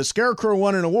 The Scarecrow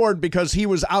won an award because he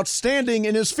was outstanding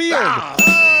in his field.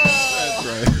 That's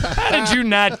right. How did you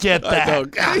not get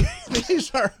that?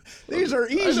 These are easy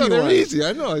I know they're ones. easy.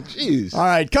 I know. Jeez. All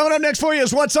right, coming up next for you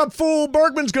is What's Up, Fool.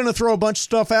 Bergman's going to throw a bunch of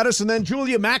stuff at us, and then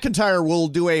Julia McIntyre will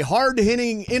do a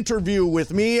hard-hitting interview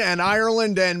with me and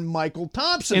Ireland and Michael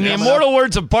Thompson. In the immortal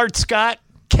words of Bart Scott,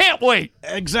 can't wait.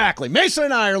 Exactly. Mason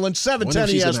and Ireland,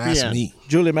 710 ESPN.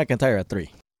 Julia McIntyre at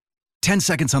 3. 10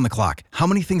 seconds on the clock. How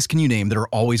many things can you name that are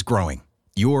always growing?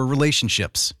 Your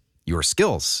relationships, your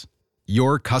skills,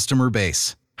 your customer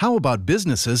base. How about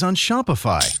businesses on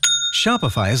Shopify?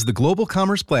 Shopify is the global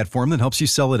commerce platform that helps you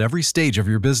sell at every stage of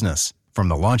your business. From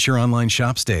the launch your online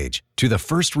shop stage, to the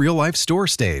first real-life store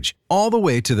stage, all the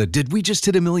way to the did we just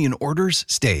hit 1 million orders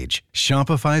stage.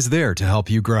 Shopify's there to help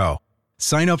you grow.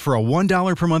 Sign up for a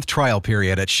 $1 per month trial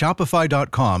period at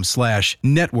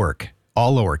shopify.com/network,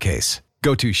 all lowercase.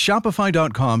 Go to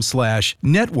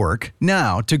shopify.com/network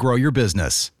now to grow your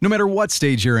business, no matter what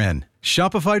stage you're in.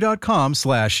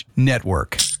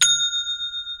 Shopify.com/network.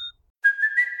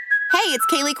 Hey, it's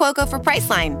Kaylee Cuoco for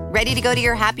Priceline. Ready to go to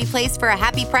your happy place for a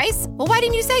happy price? Well, why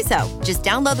didn't you say so? Just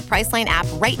download the Priceline app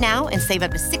right now and save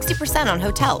up to 60% on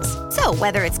hotels. So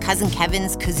whether it's Cousin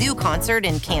Kevin's Kazoo Concert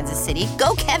in Kansas City,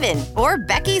 go Kevin, or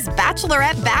Becky's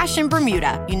Bachelorette Bash in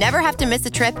Bermuda, you never have to miss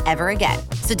a trip ever again.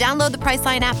 So download the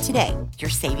Priceline app today. Your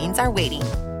savings are waiting.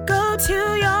 Go to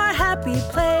your happy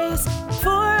place for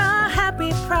a happy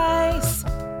price.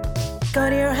 Go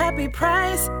to your happy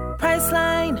price,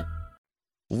 Priceline.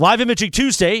 Live Imaging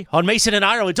Tuesday on Mason and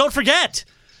Ireland. Don't forget,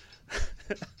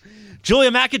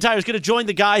 Julia McIntyre is going to join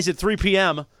the guys at 3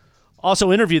 p.m.,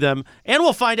 also interview them, and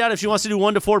we'll find out if she wants to do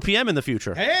 1 to 4 p.m. in the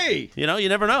future. Hey! You know, you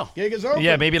never know. Gig is open.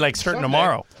 Yeah, maybe like starting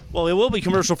tomorrow. Well, it will be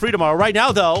commercial-free tomorrow. Right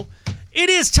now, though, it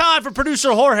is time for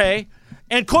producer Jorge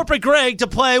and corporate Greg to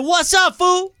play What's Up,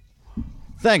 Fool?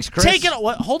 Thanks, Chris. Take it.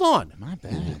 Hold on. My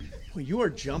bad. Well, you are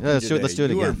jumpy Let's do today. it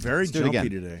again. You are very Let's do it jumpy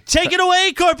again. today. Take it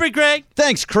away, corporate Greg.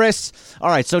 Thanks, Chris. All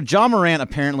right, so Ja Morant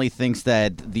apparently thinks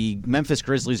that the Memphis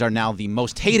Grizzlies are now the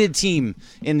most hated team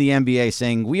in the NBA,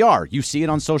 saying, we are. You see it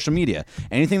on social media.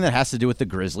 Anything that has to do with the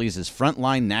Grizzlies is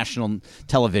frontline national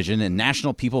television and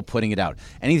national people putting it out.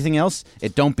 Anything else,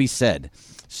 it don't be said.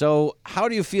 So how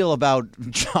do you feel about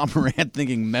Ja Morant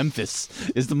thinking Memphis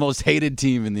is the most hated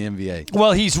team in the NBA?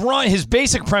 Well, he's wrong. His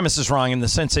basic premise is wrong in the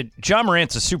sense that Ja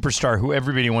Morant's a superstar who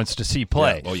everybody wants to see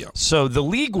play. Yeah. Oh, yeah. So the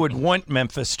league would want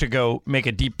Memphis to go make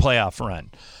a deep playoff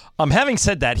run. Having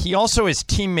said that, he also is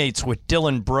teammates with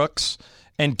Dylan Brooks,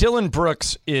 and Dylan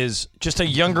Brooks is just a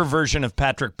younger version of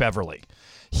Patrick Beverley.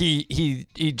 He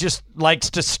just likes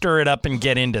to stir it up and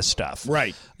get into stuff.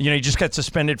 Right. You know, he just got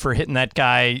suspended for hitting that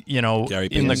guy, you know,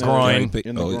 in the In groin. the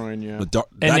groin, yeah. That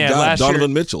guy,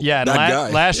 Donovan Mitchell. Yeah, that guy.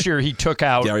 Last year he took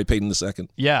out Gary Payton II.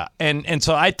 Yeah, and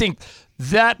so I think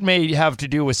that may have to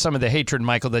do with some of the hatred,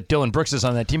 Michael, that Dylan Brooks is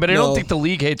on that team. But I don't think the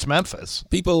league hates Memphis.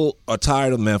 People are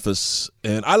tired of Memphis,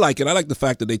 and I like it. I like the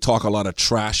fact that they talk a lot of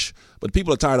trash, but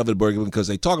people are tired of it, Bergman, because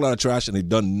they talk a lot of trash and they've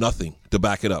done nothing to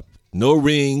back it up. No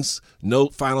rings, no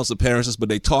finals appearances, but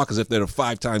they talk as if they're the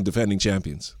 5-time defending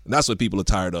champions. And that's what people are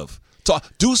tired of.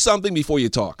 Do something before you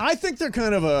talk. I think they're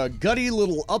kind of a gutty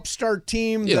little upstart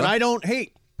team that I don't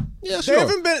hate. Yeah, sure.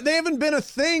 They haven't been a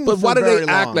thing. But for why do very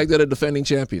they act long. like they're the defending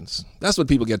champions? That's what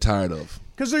people get tired of.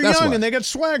 Because they're That's young why. and they got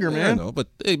swagger, Yeah, man. I know, but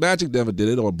hey, Magic never did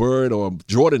it, or Bird, or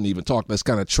Jordan even talked. That's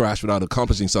kind of trash without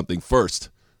accomplishing something first.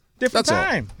 Different That's all.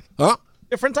 time. Huh?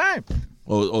 Different time.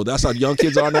 Oh, that's how young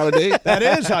kids are nowadays? That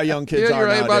is how young kids yeah, are you're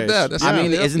right nowadays. about that. That's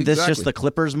isn't this just exactly. the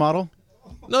Clippers model?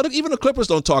 No, even the Clippers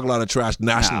don't talk a lot of trash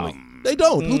nationally. They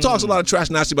don't. Who talks a lot of trash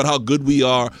nationally about how good we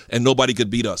are and nobody could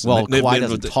beat us? Well, And they- Kawhi they-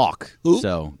 doesn't they- talk. Who?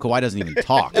 So Kawhi doesn't even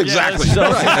talk. Exactly. So-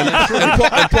 Right.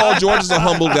 And Paul George is a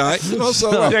humble guy. You know,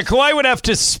 so Yeah, Kawhi would have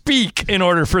to speak in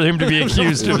order for him to be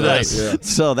accused of this. Yeah.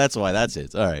 So that's why that's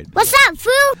it. All right. What's up,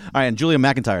 fool? All right, and Julia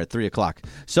McIntyre at 3:00.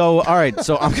 So, all right.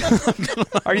 So I'm.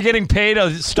 Are you getting paid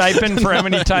a stipend for how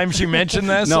many times you mentioned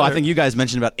this? No, or- I think you guys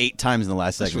mentioned about 8 times in the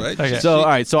last segment. right. Okay. So, all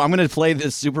right. So I'm going to play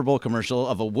this Super Bowl commercial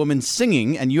of a woman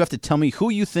singing, and you have to tell me who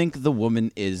you think the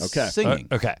woman is singing.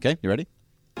 Okay. Okay. You ready?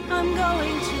 I'm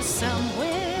going to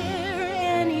somewhere,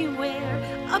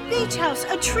 anywhere. A beach house,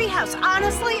 a tree house.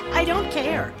 Honestly, I don't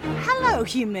care. Hello,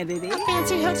 humidity. A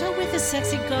fancy hotel with a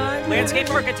sexy garden. Landscape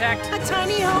architect. A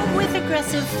tiny home with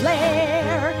aggressive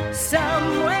flair.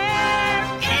 Somewhere,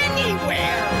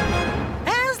 anywhere.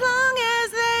 As long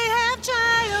as they have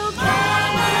child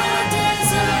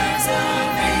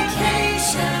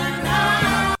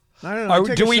I don't know.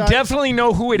 Take do a we shot. definitely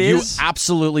know who it You is?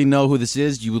 absolutely know who this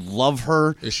is. You would love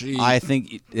her. Is she- I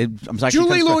think. I'm sorry.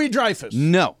 Julie Louis-Dreyfus.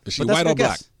 No. Is she But that's white a or good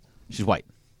black? guess. She's white.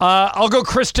 I'll go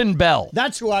Kristen Bell.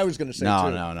 That's who I was going to say,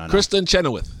 too. No. Kristen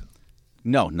Chenoweth.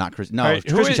 No, not Chris. No, All right,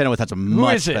 who Kristen is- Chenoweth has a who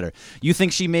much is it? better. You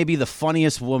think she may be the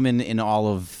funniest woman in all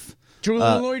of Julie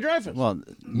Louis-Dreyfus. Well,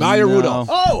 Maya no. Rudolph.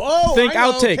 Think I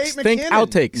know. outtakes. Kate Think McKinnon.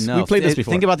 outtakes. No, We played this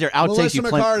before. Think about your outtakes. Melissa you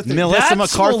play McCarthy. Melissa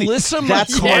That's McCarthy. Melissa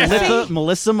That's McCarthy?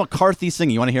 Melissa McCarthy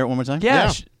singing. You want to hear it one more time?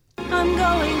 Yeah. I'm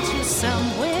going to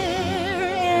somewhere,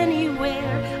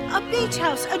 anywhere. A beach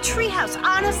house, a tree house.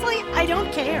 Honestly, I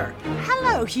don't care.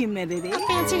 Hello, humidity. A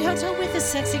fancy hotel with a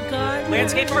sexy garden.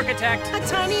 Landscape architect. A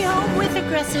tiny home with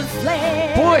aggressive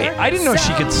flair. Boy, I didn't know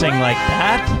she could sing like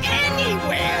that.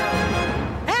 Anywhere.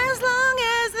 As long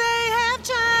as they have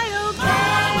child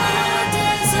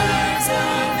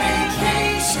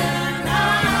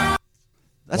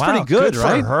That's Wow, pretty good, for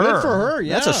right? her. Good for her,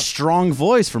 yeah. That's a strong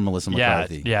voice from Melissa Yeah,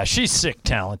 McCarthy. yeah, she's sick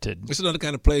talented. It's another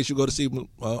kind of place you go to see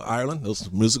Ireland. Those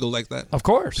musical like that. Of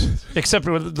course. Except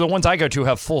with the ones I go to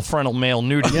have full frontal male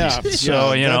nudity. Yeah.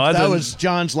 So, you know, that other- was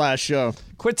John's last show.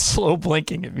 quit slow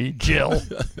blinking at me, Jill.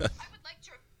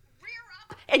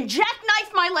 And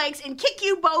jackknife my legs and kick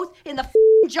you both in the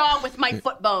f***ing jaw with my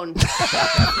foot bone.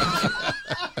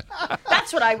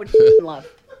 That's what I would f***ing love.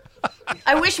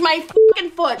 I wish my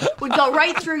f***ing foot would go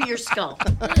right through your skull.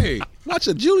 Hey, watch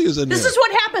it. Julia's in This there. is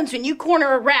what happens when you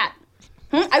corner a rat.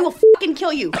 I will f***ing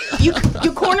kill you. You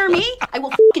corner me, I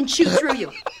will f***ing chew through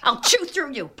you. I'll chew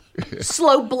through you.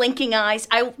 Slow blinking eyes.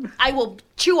 I will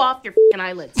chew off your f***ing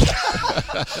eyelids.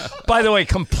 By the way,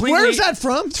 completely. Where is that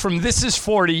from? It's from This Is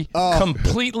 40,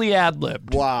 completely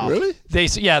ad-libbed. Wow. Really? They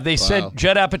said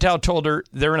Judd Apatow told her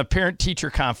they're in a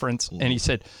parent-teacher conference, and he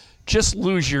said, just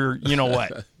lose your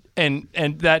you-know-what. And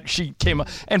that she came up.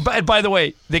 And by the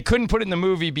way, they couldn't put it in the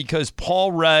movie because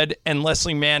Paul Rudd and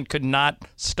Leslie Mann could not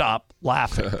stop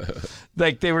laughing.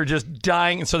 Like, they were just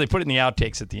dying, and so they put it in the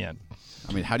outtakes at the end.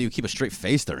 I mean, how do you keep a straight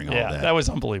face during all Yeah, that? that was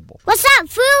unbelievable. What's up,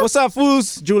 fool? What's up,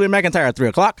 fools? Julia McIntyre at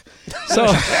 3:00.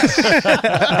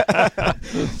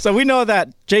 So we know that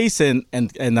Jason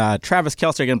and Travis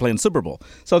Kelce are going to play in the Super Bowl.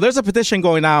 So there's a petition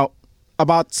going out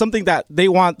about something that they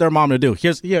want their mom to do.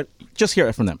 Just hear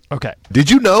it from them. Okay. Did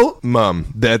you know,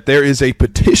 Mom, that there is a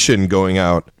petition going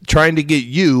out trying to get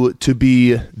you to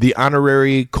be the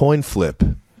honorary coin flip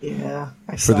Yeah.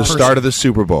 I for saw the it. start of the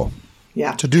Super Bowl?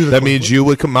 Yeah. To do that means you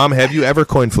would come. Mom, have you ever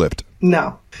coin flipped?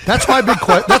 No. That's my big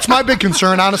that's my big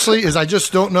concern, honestly, is I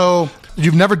just don't know.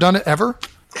 You've never done it ever?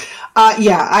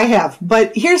 Yeah, I have.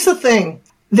 But here's the thing.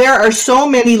 There are so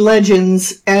many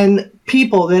legends and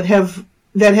people that have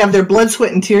their blood,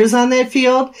 sweat, and tears on that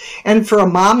field. And for a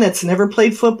mom that's never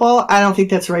played football, I don't think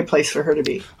that's the right place for her to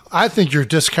be. I think you're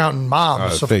discounting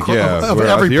moms I think, yeah. of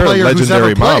every You're player a who's ever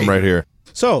legendary played. mom right here.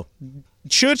 So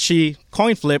should she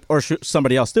coin flip or should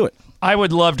somebody else do it? I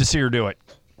would love to see her do it.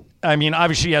 I mean,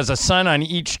 obviously, she has a son on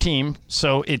each team,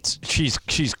 so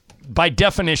she's by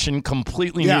definition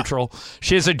completely neutral.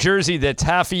 She has a jersey that's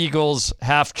half Eagles,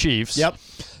 half Chiefs. Yep.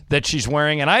 That she's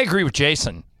wearing, and I agree with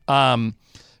Jason,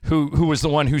 who was the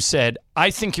one who said, "I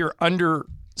think you're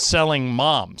underselling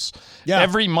moms." Yeah.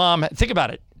 Every mom, think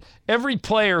about it. every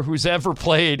player who's ever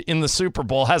played in the Super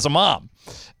Bowl has a mom,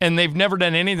 and they've never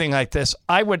done anything like this.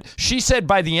 She said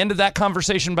by the end of that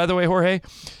conversation, by the way, Jorge,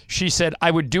 she said,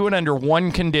 I would do it under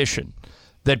one condition,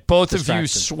 that both of you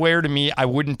swear to me I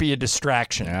wouldn't be a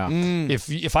distraction. Yeah.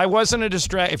 If I wasn't a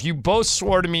distraction, if you both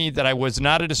swore to me that I was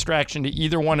not a distraction to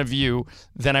either one of you,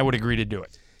 then I would agree to do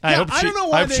it. I hope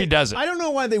she does it. I don't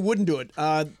know why they wouldn't do it.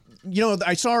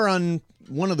 I saw her on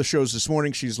one of the shows this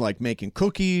morning. She's like making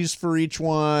cookies for each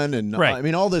one, and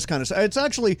all this kind of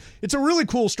stuff. It's a really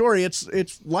cool story.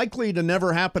 It's likely to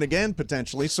never happen again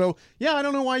potentially. So yeah, I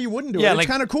don't know why you wouldn't do it. It's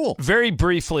kind of cool. Very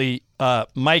briefly,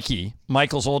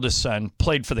 Michael's oldest son,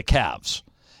 played for the Cavs,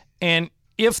 and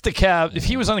if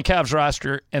he was on the Cavs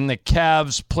roster and the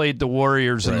Cavs played the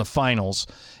Warriors in the finals,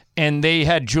 and they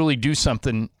had Julie do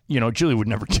something. Julie would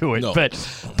never do it,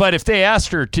 but if they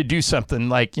asked her to do something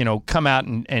like, come out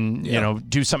and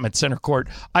do something at center court,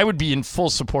 I would be in full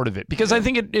support of it, because I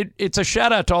think it's a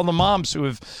shout out to all the moms who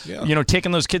have,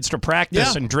 taken those kids to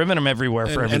practice and driven them everywhere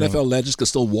for everything. NFL legends could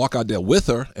still walk out there with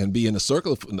her and be in the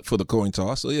circle for the coin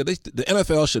toss. So yeah, the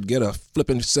NFL should get a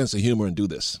flipping sense of humor and do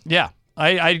this. Yeah,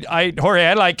 Jorge,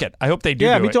 I like it. I hope they do.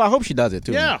 Yeah, me too. I hope she does it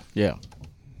too. Yeah.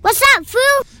 What's up, fool?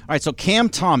 All right, so Cam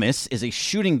Thomas is a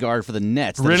shooting guard for the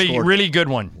Nets. Really good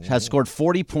one. Has scored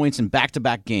 40 points in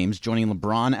back-to-back games, joining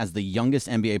LeBron as the youngest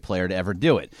NBA player to ever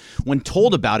do it. When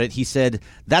told about it, he said,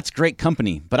 "That's great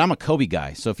company, but I'm a Kobe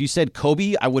guy. So if you said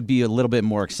Kobe, I would be a little bit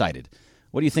more excited."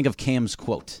 What do you think of Cam's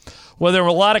quote? Well, there were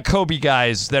a lot of Kobe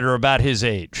guys that are about his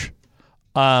age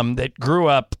that grew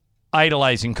up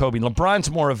idolizing Kobe.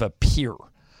 LeBron's more of a peer.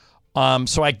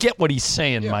 So I get what he's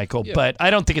saying, Michael, but I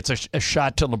don't think it's a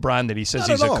shot to LeBron that he says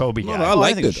he's a Kobe guy. No, I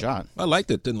liked it. I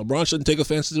liked it. And LeBron shouldn't take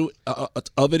offense to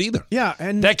of it either. Yeah,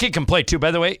 and that kid can play too.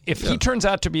 By the way, if he turns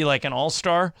out to be like an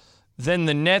all-star, then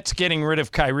the Nets getting rid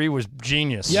of Kyrie was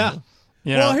genius. Yeah.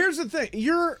 Here's the thing.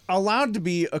 You're allowed to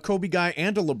be a Kobe guy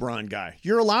and a LeBron guy.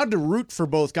 You're allowed to root for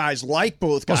both guys, like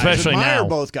both guys, especially admire now.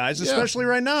 both guys, especially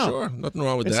right now. Sure, nothing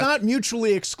wrong with that. It's not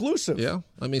mutually exclusive. Yeah,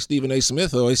 I mean, Stephen A.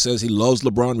 Smith always says he loves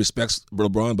LeBron, respects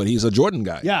LeBron, but he's a Jordan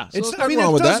guy. Yeah, so it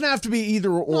doesn't have to be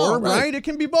either or, right? It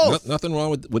can be both. Nothing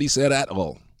wrong with what he said at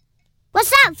all.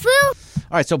 What's up, fool?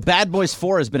 All right, so Bad Boys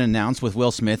 4 has been announced with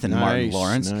Will Smith and Martin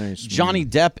Lawrence. Johnny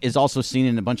Depp is also seen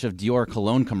in a bunch of Dior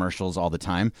cologne commercials all the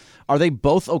time. Are they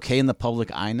both okay in the public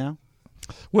eye now?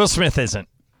 Will Smith isn't.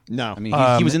 No. I mean,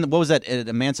 he was in what was that?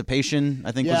 Emancipation,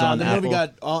 I think, was on the Apple.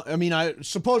 movie got,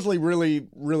 supposedly really,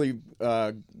 really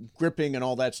gripping and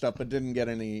all that stuff, but didn't get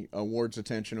any awards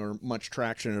attention or much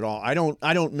traction at all. I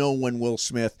don't know when Will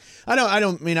Smith. I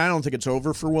don't think it's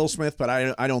over for Will Smith, but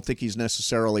I don't think he's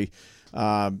necessarily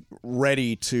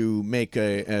ready to make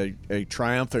a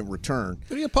triumphant return.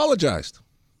 But he apologized.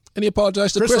 And he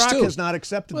apologized to Chris Rock too. has not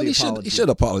accepted the apology. He should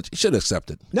apologize. He should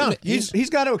accept it. No, he's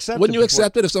got to accept it. Wouldn't you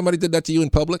accept it if somebody did that to you in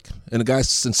public? And the guy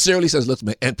sincerely says, "Let's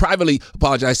make," and privately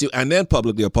apologize to you, and then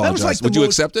publicly apologize. Would you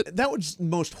accept it? That was the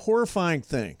most horrifying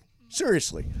thing.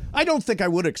 Seriously, I don't think I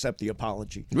would accept the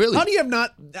apology. Really? How do you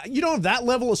don't have that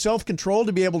level of self-control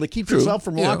to be able to keep yourself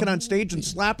from walking on stage and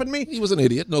slapping me? He was an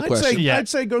idiot, no question. I'd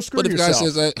say go screw yourself. But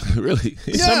if the guy says,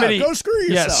 really? Go screw yourself.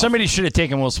 Yeah, somebody should have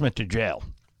taken Will Smith to jail.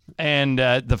 And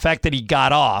the fact that he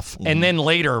got off, and then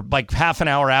later, like half an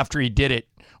hour after he did it,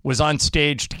 was on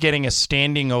stage getting a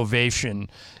standing ovation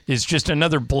is just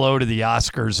another blow to the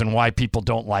Oscars and why people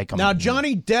don't like him. Now,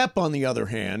 Johnny Depp, on the other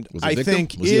hand, I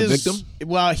think was he a victim?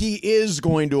 Well, he is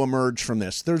going to emerge from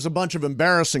this. There's a bunch of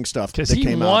embarrassing stuff that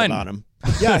came out about him.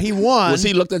 Yeah, he won. Was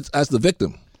he looked at as the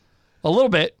victim? A little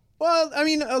bit. Well, I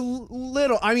mean, a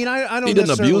little. I mean, I don't. He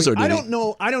didn't abuse her, did he? I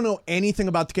don't know anything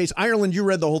about the case. Ireland, you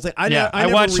read the whole thing. I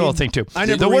watched the whole thing too.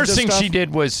 The worst thing she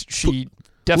did was she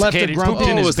defecated, pooped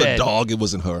in his bed. It was the dog. It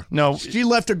wasn't her. No, she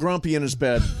left a grumpy in his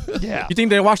bed. Yeah. You think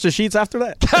they washed the sheets after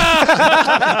that?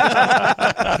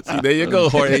 See, there you go,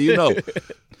 Jorge. You know.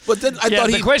 But then I thought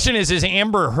the question is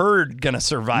Amber Heard going to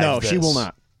survive? No, this? she will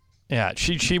not. Yeah,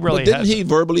 she really. But didn't he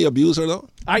verbally abuse her though?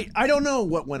 I don't know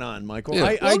what went on, Michael.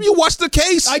 Yeah. You watched the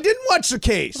case. I didn't watch the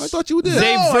case. I thought you did.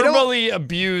 They verbally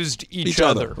abused each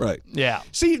other. Right. Yeah.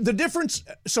 See, the difference.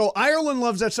 So Ireland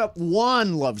loves that stuff.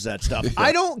 Juan loves that stuff. Yeah.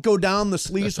 I don't go down the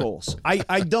sleaze holes.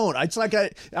 I don't. It's like I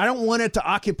don't want it to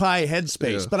occupy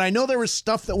headspace. Yeah. But I know there was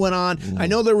stuff that went on. I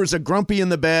know there was a grumpy in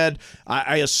the bed.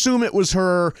 I assume it was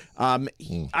her.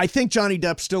 I think Johnny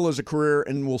Depp still has a career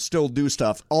and will still do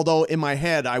stuff. Although in my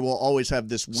head, I will always have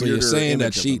this weirder. So you're saying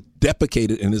that she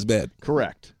defecated in his bed?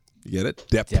 Correct. You get it?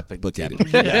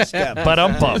 Defecated. Yes, But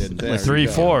with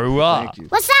 3-4.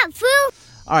 What's up, fool?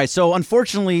 All right, so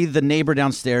unfortunately, the neighbor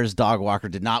downstairs dog walker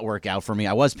did not work out for me.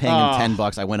 I was paying him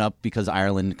 $10. I went up because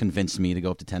Ireland convinced me to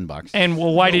go up to $10. And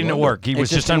why didn't it work? He was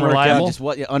just unreliable.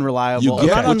 Unreliable.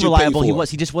 Not unreliable.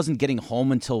 He just wasn't getting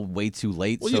home until way too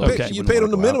late. Well, so you paid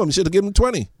him the minimum. You should have given him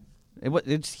 20.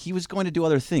 He was going to do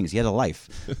other things. He had a life,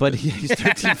 but he's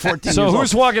 13, 14 So years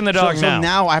who's old. walking the dog now? So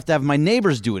now I have to have my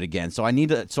neighbors do it again. So I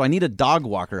need a dog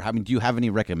walker. I mean, do you have any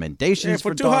recommendations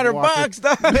for dog $200? walkers?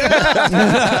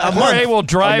 Jorge will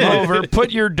drive over,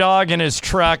 put your dog in his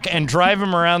truck, and drive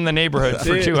him around the neighborhood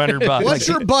for $200. What's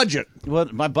your budget? Well,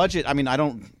 my budget. I mean, I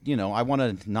don't. I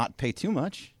want to not pay too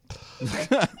much.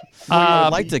 I'd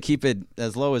like to keep it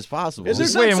as low as possible.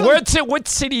 What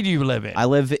city do you live in? I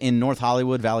live in North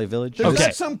Hollywood, Valley Village. Is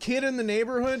that some kid in the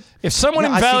neighborhood? If someone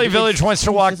in Valley Village wants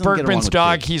to walk Bergman's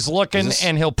dog, he's looking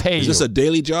and he'll pay you. Is this a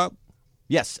daily job?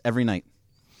 Yes, every night.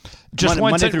 Just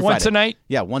Monday through once Friday. a night?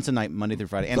 Yeah, once a night, Monday through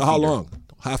Friday. And So how feeder. long?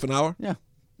 Half an hour? Yeah.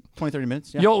 20, 30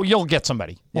 minutes. Yeah. You'll get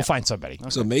somebody. We'll find somebody. Okay.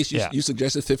 So Mace, you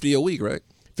suggested 50 a week, right?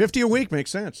 50 a week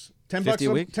makes sense. 10 bucks 50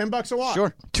 a week? $10 a walk.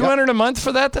 Sure. $200 a month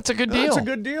for that? That's a good deal. That's a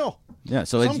good deal. Yeah,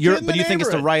 so Some kid in the you think it's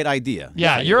the neighborhood. right idea.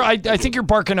 Yeah, I think you're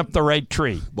barking up the right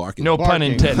tree. Barking. No pun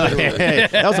intended. Hey,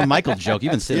 that was a Michael joke.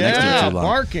 You've been sitting next to it too long.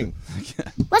 Barking.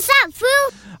 What's up, fool?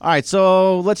 All right,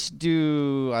 so let's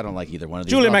do. I don't like either one of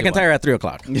these. Julia but I'll do McIntyre at 3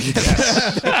 o'clock.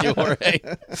 Thank you, Jorge.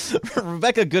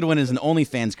 Rebecca Goodwin is an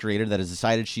OnlyFans creator that has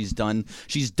decided she's done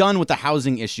with the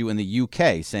housing issue in the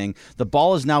UK, saying the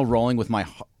ball is now rolling with my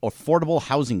affordable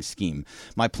housing scheme.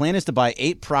 My plan is to buy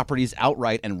 8 properties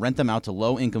outright and rent them out to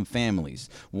low-income families.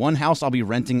 One house I'll be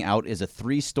renting out is a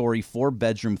 3-story,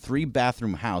 4-bedroom,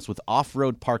 3-bathroom house with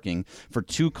off-road parking for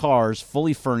 2 cars,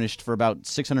 fully furnished for about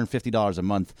 $650 a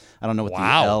month. I don't know what the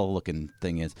L-looking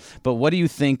thing is. But what do you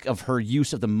think of her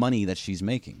use of the money that she's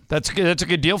making? That's good. That's a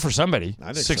good deal for somebody.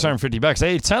 I think $650.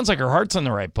 Hey, it sounds like her heart's in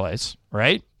the right place,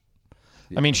 right?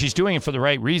 I mean, she's doing it for the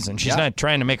right reason. She's not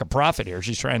trying to make a profit here.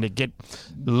 She's trying to get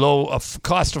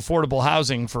cost affordable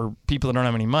housing for people that don't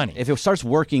have any money. If it starts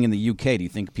working in the UK, do you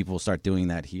think people will start doing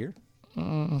that here?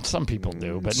 Some people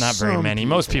do, but not very many.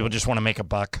 Most people just want to make a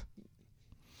buck.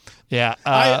 Yeah.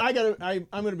 I'm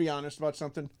going to be honest about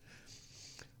something.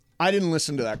 I didn't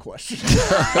listen to that question.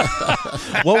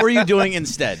 What were you doing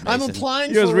instead, Mason? I'm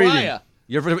applying for Raya.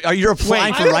 You're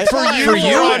applying for Raya? For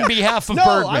you on behalf of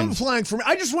Bergman? I'm applying for.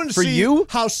 I just want to For see you?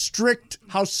 how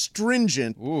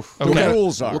stringent the Okay.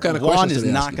 rules are. What kind of Juan questions is did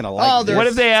they not ask you? going to like this. What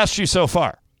have they asked you so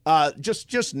far?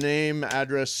 Just name,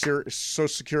 address, Social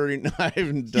Security. No, I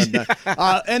haven't done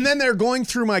that. And then they're going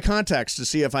through my contacts to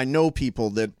see if I know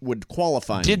people that would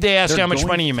qualify me. Did they ask you how much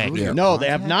money you make? Yeah. No, they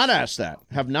have not asked that.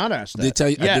 Did They tell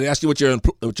you? Yeah. Did they ask you what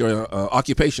your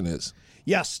occupation is?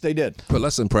 Yes, they did. But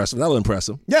that's impressive. That'll impress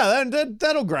them. Yeah,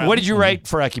 that'll grab. What did you write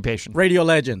for occupation? Radio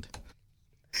legend.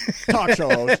 Talk show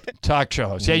host. Talk show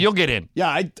host. Yeah, you'll get in.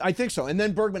 Yeah, I think so. And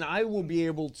then Bergman, I will be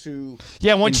able to.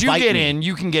 Yeah, once you Invite get me. in,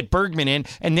 you can get Bergman in,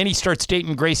 and then he starts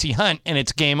dating Gracie Hunt, and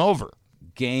it's game over.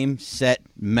 Game, set,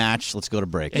 match. Let's go to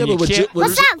break. And you can't-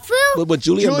 What's up, fool? But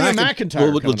Julia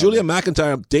McIntyre Will coming Julia up.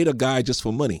 McIntyre date a guy just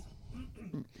for money?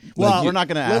 Well, we're not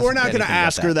going to ask. We're not going to anything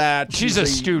ask about her that. She's a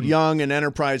student. young and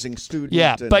enterprising student.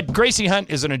 Yeah, and- but Gracie Hunt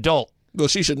is an adult. Well,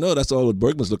 she should know that's all what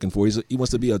Bergman's looking for. He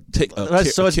wants to be a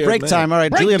So it's cared break man. time. All right,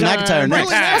 Break Julia time. McIntyre next.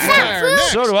 Julia McIntyre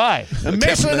next. So do I. And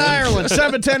Mason, Ireland,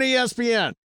 710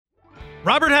 ESPN.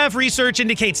 Robert Half research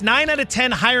indicates 9 out of 10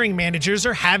 hiring managers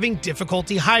are having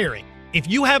difficulty hiring. If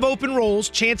you have open roles,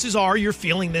 chances are you're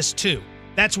feeling this too.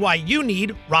 That's why you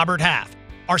need Robert Half.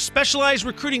 Our specialized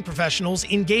recruiting professionals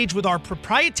engage with our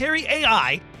proprietary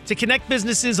AI to connect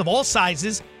businesses of all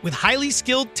sizes with highly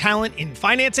skilled talent in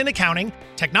finance and accounting,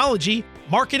 technology,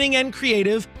 marketing and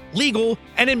creative, legal,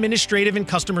 and administrative and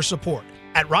customer support.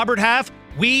 At Robert Half,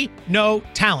 we know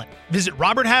talent. Visit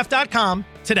roberthalf.com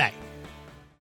today.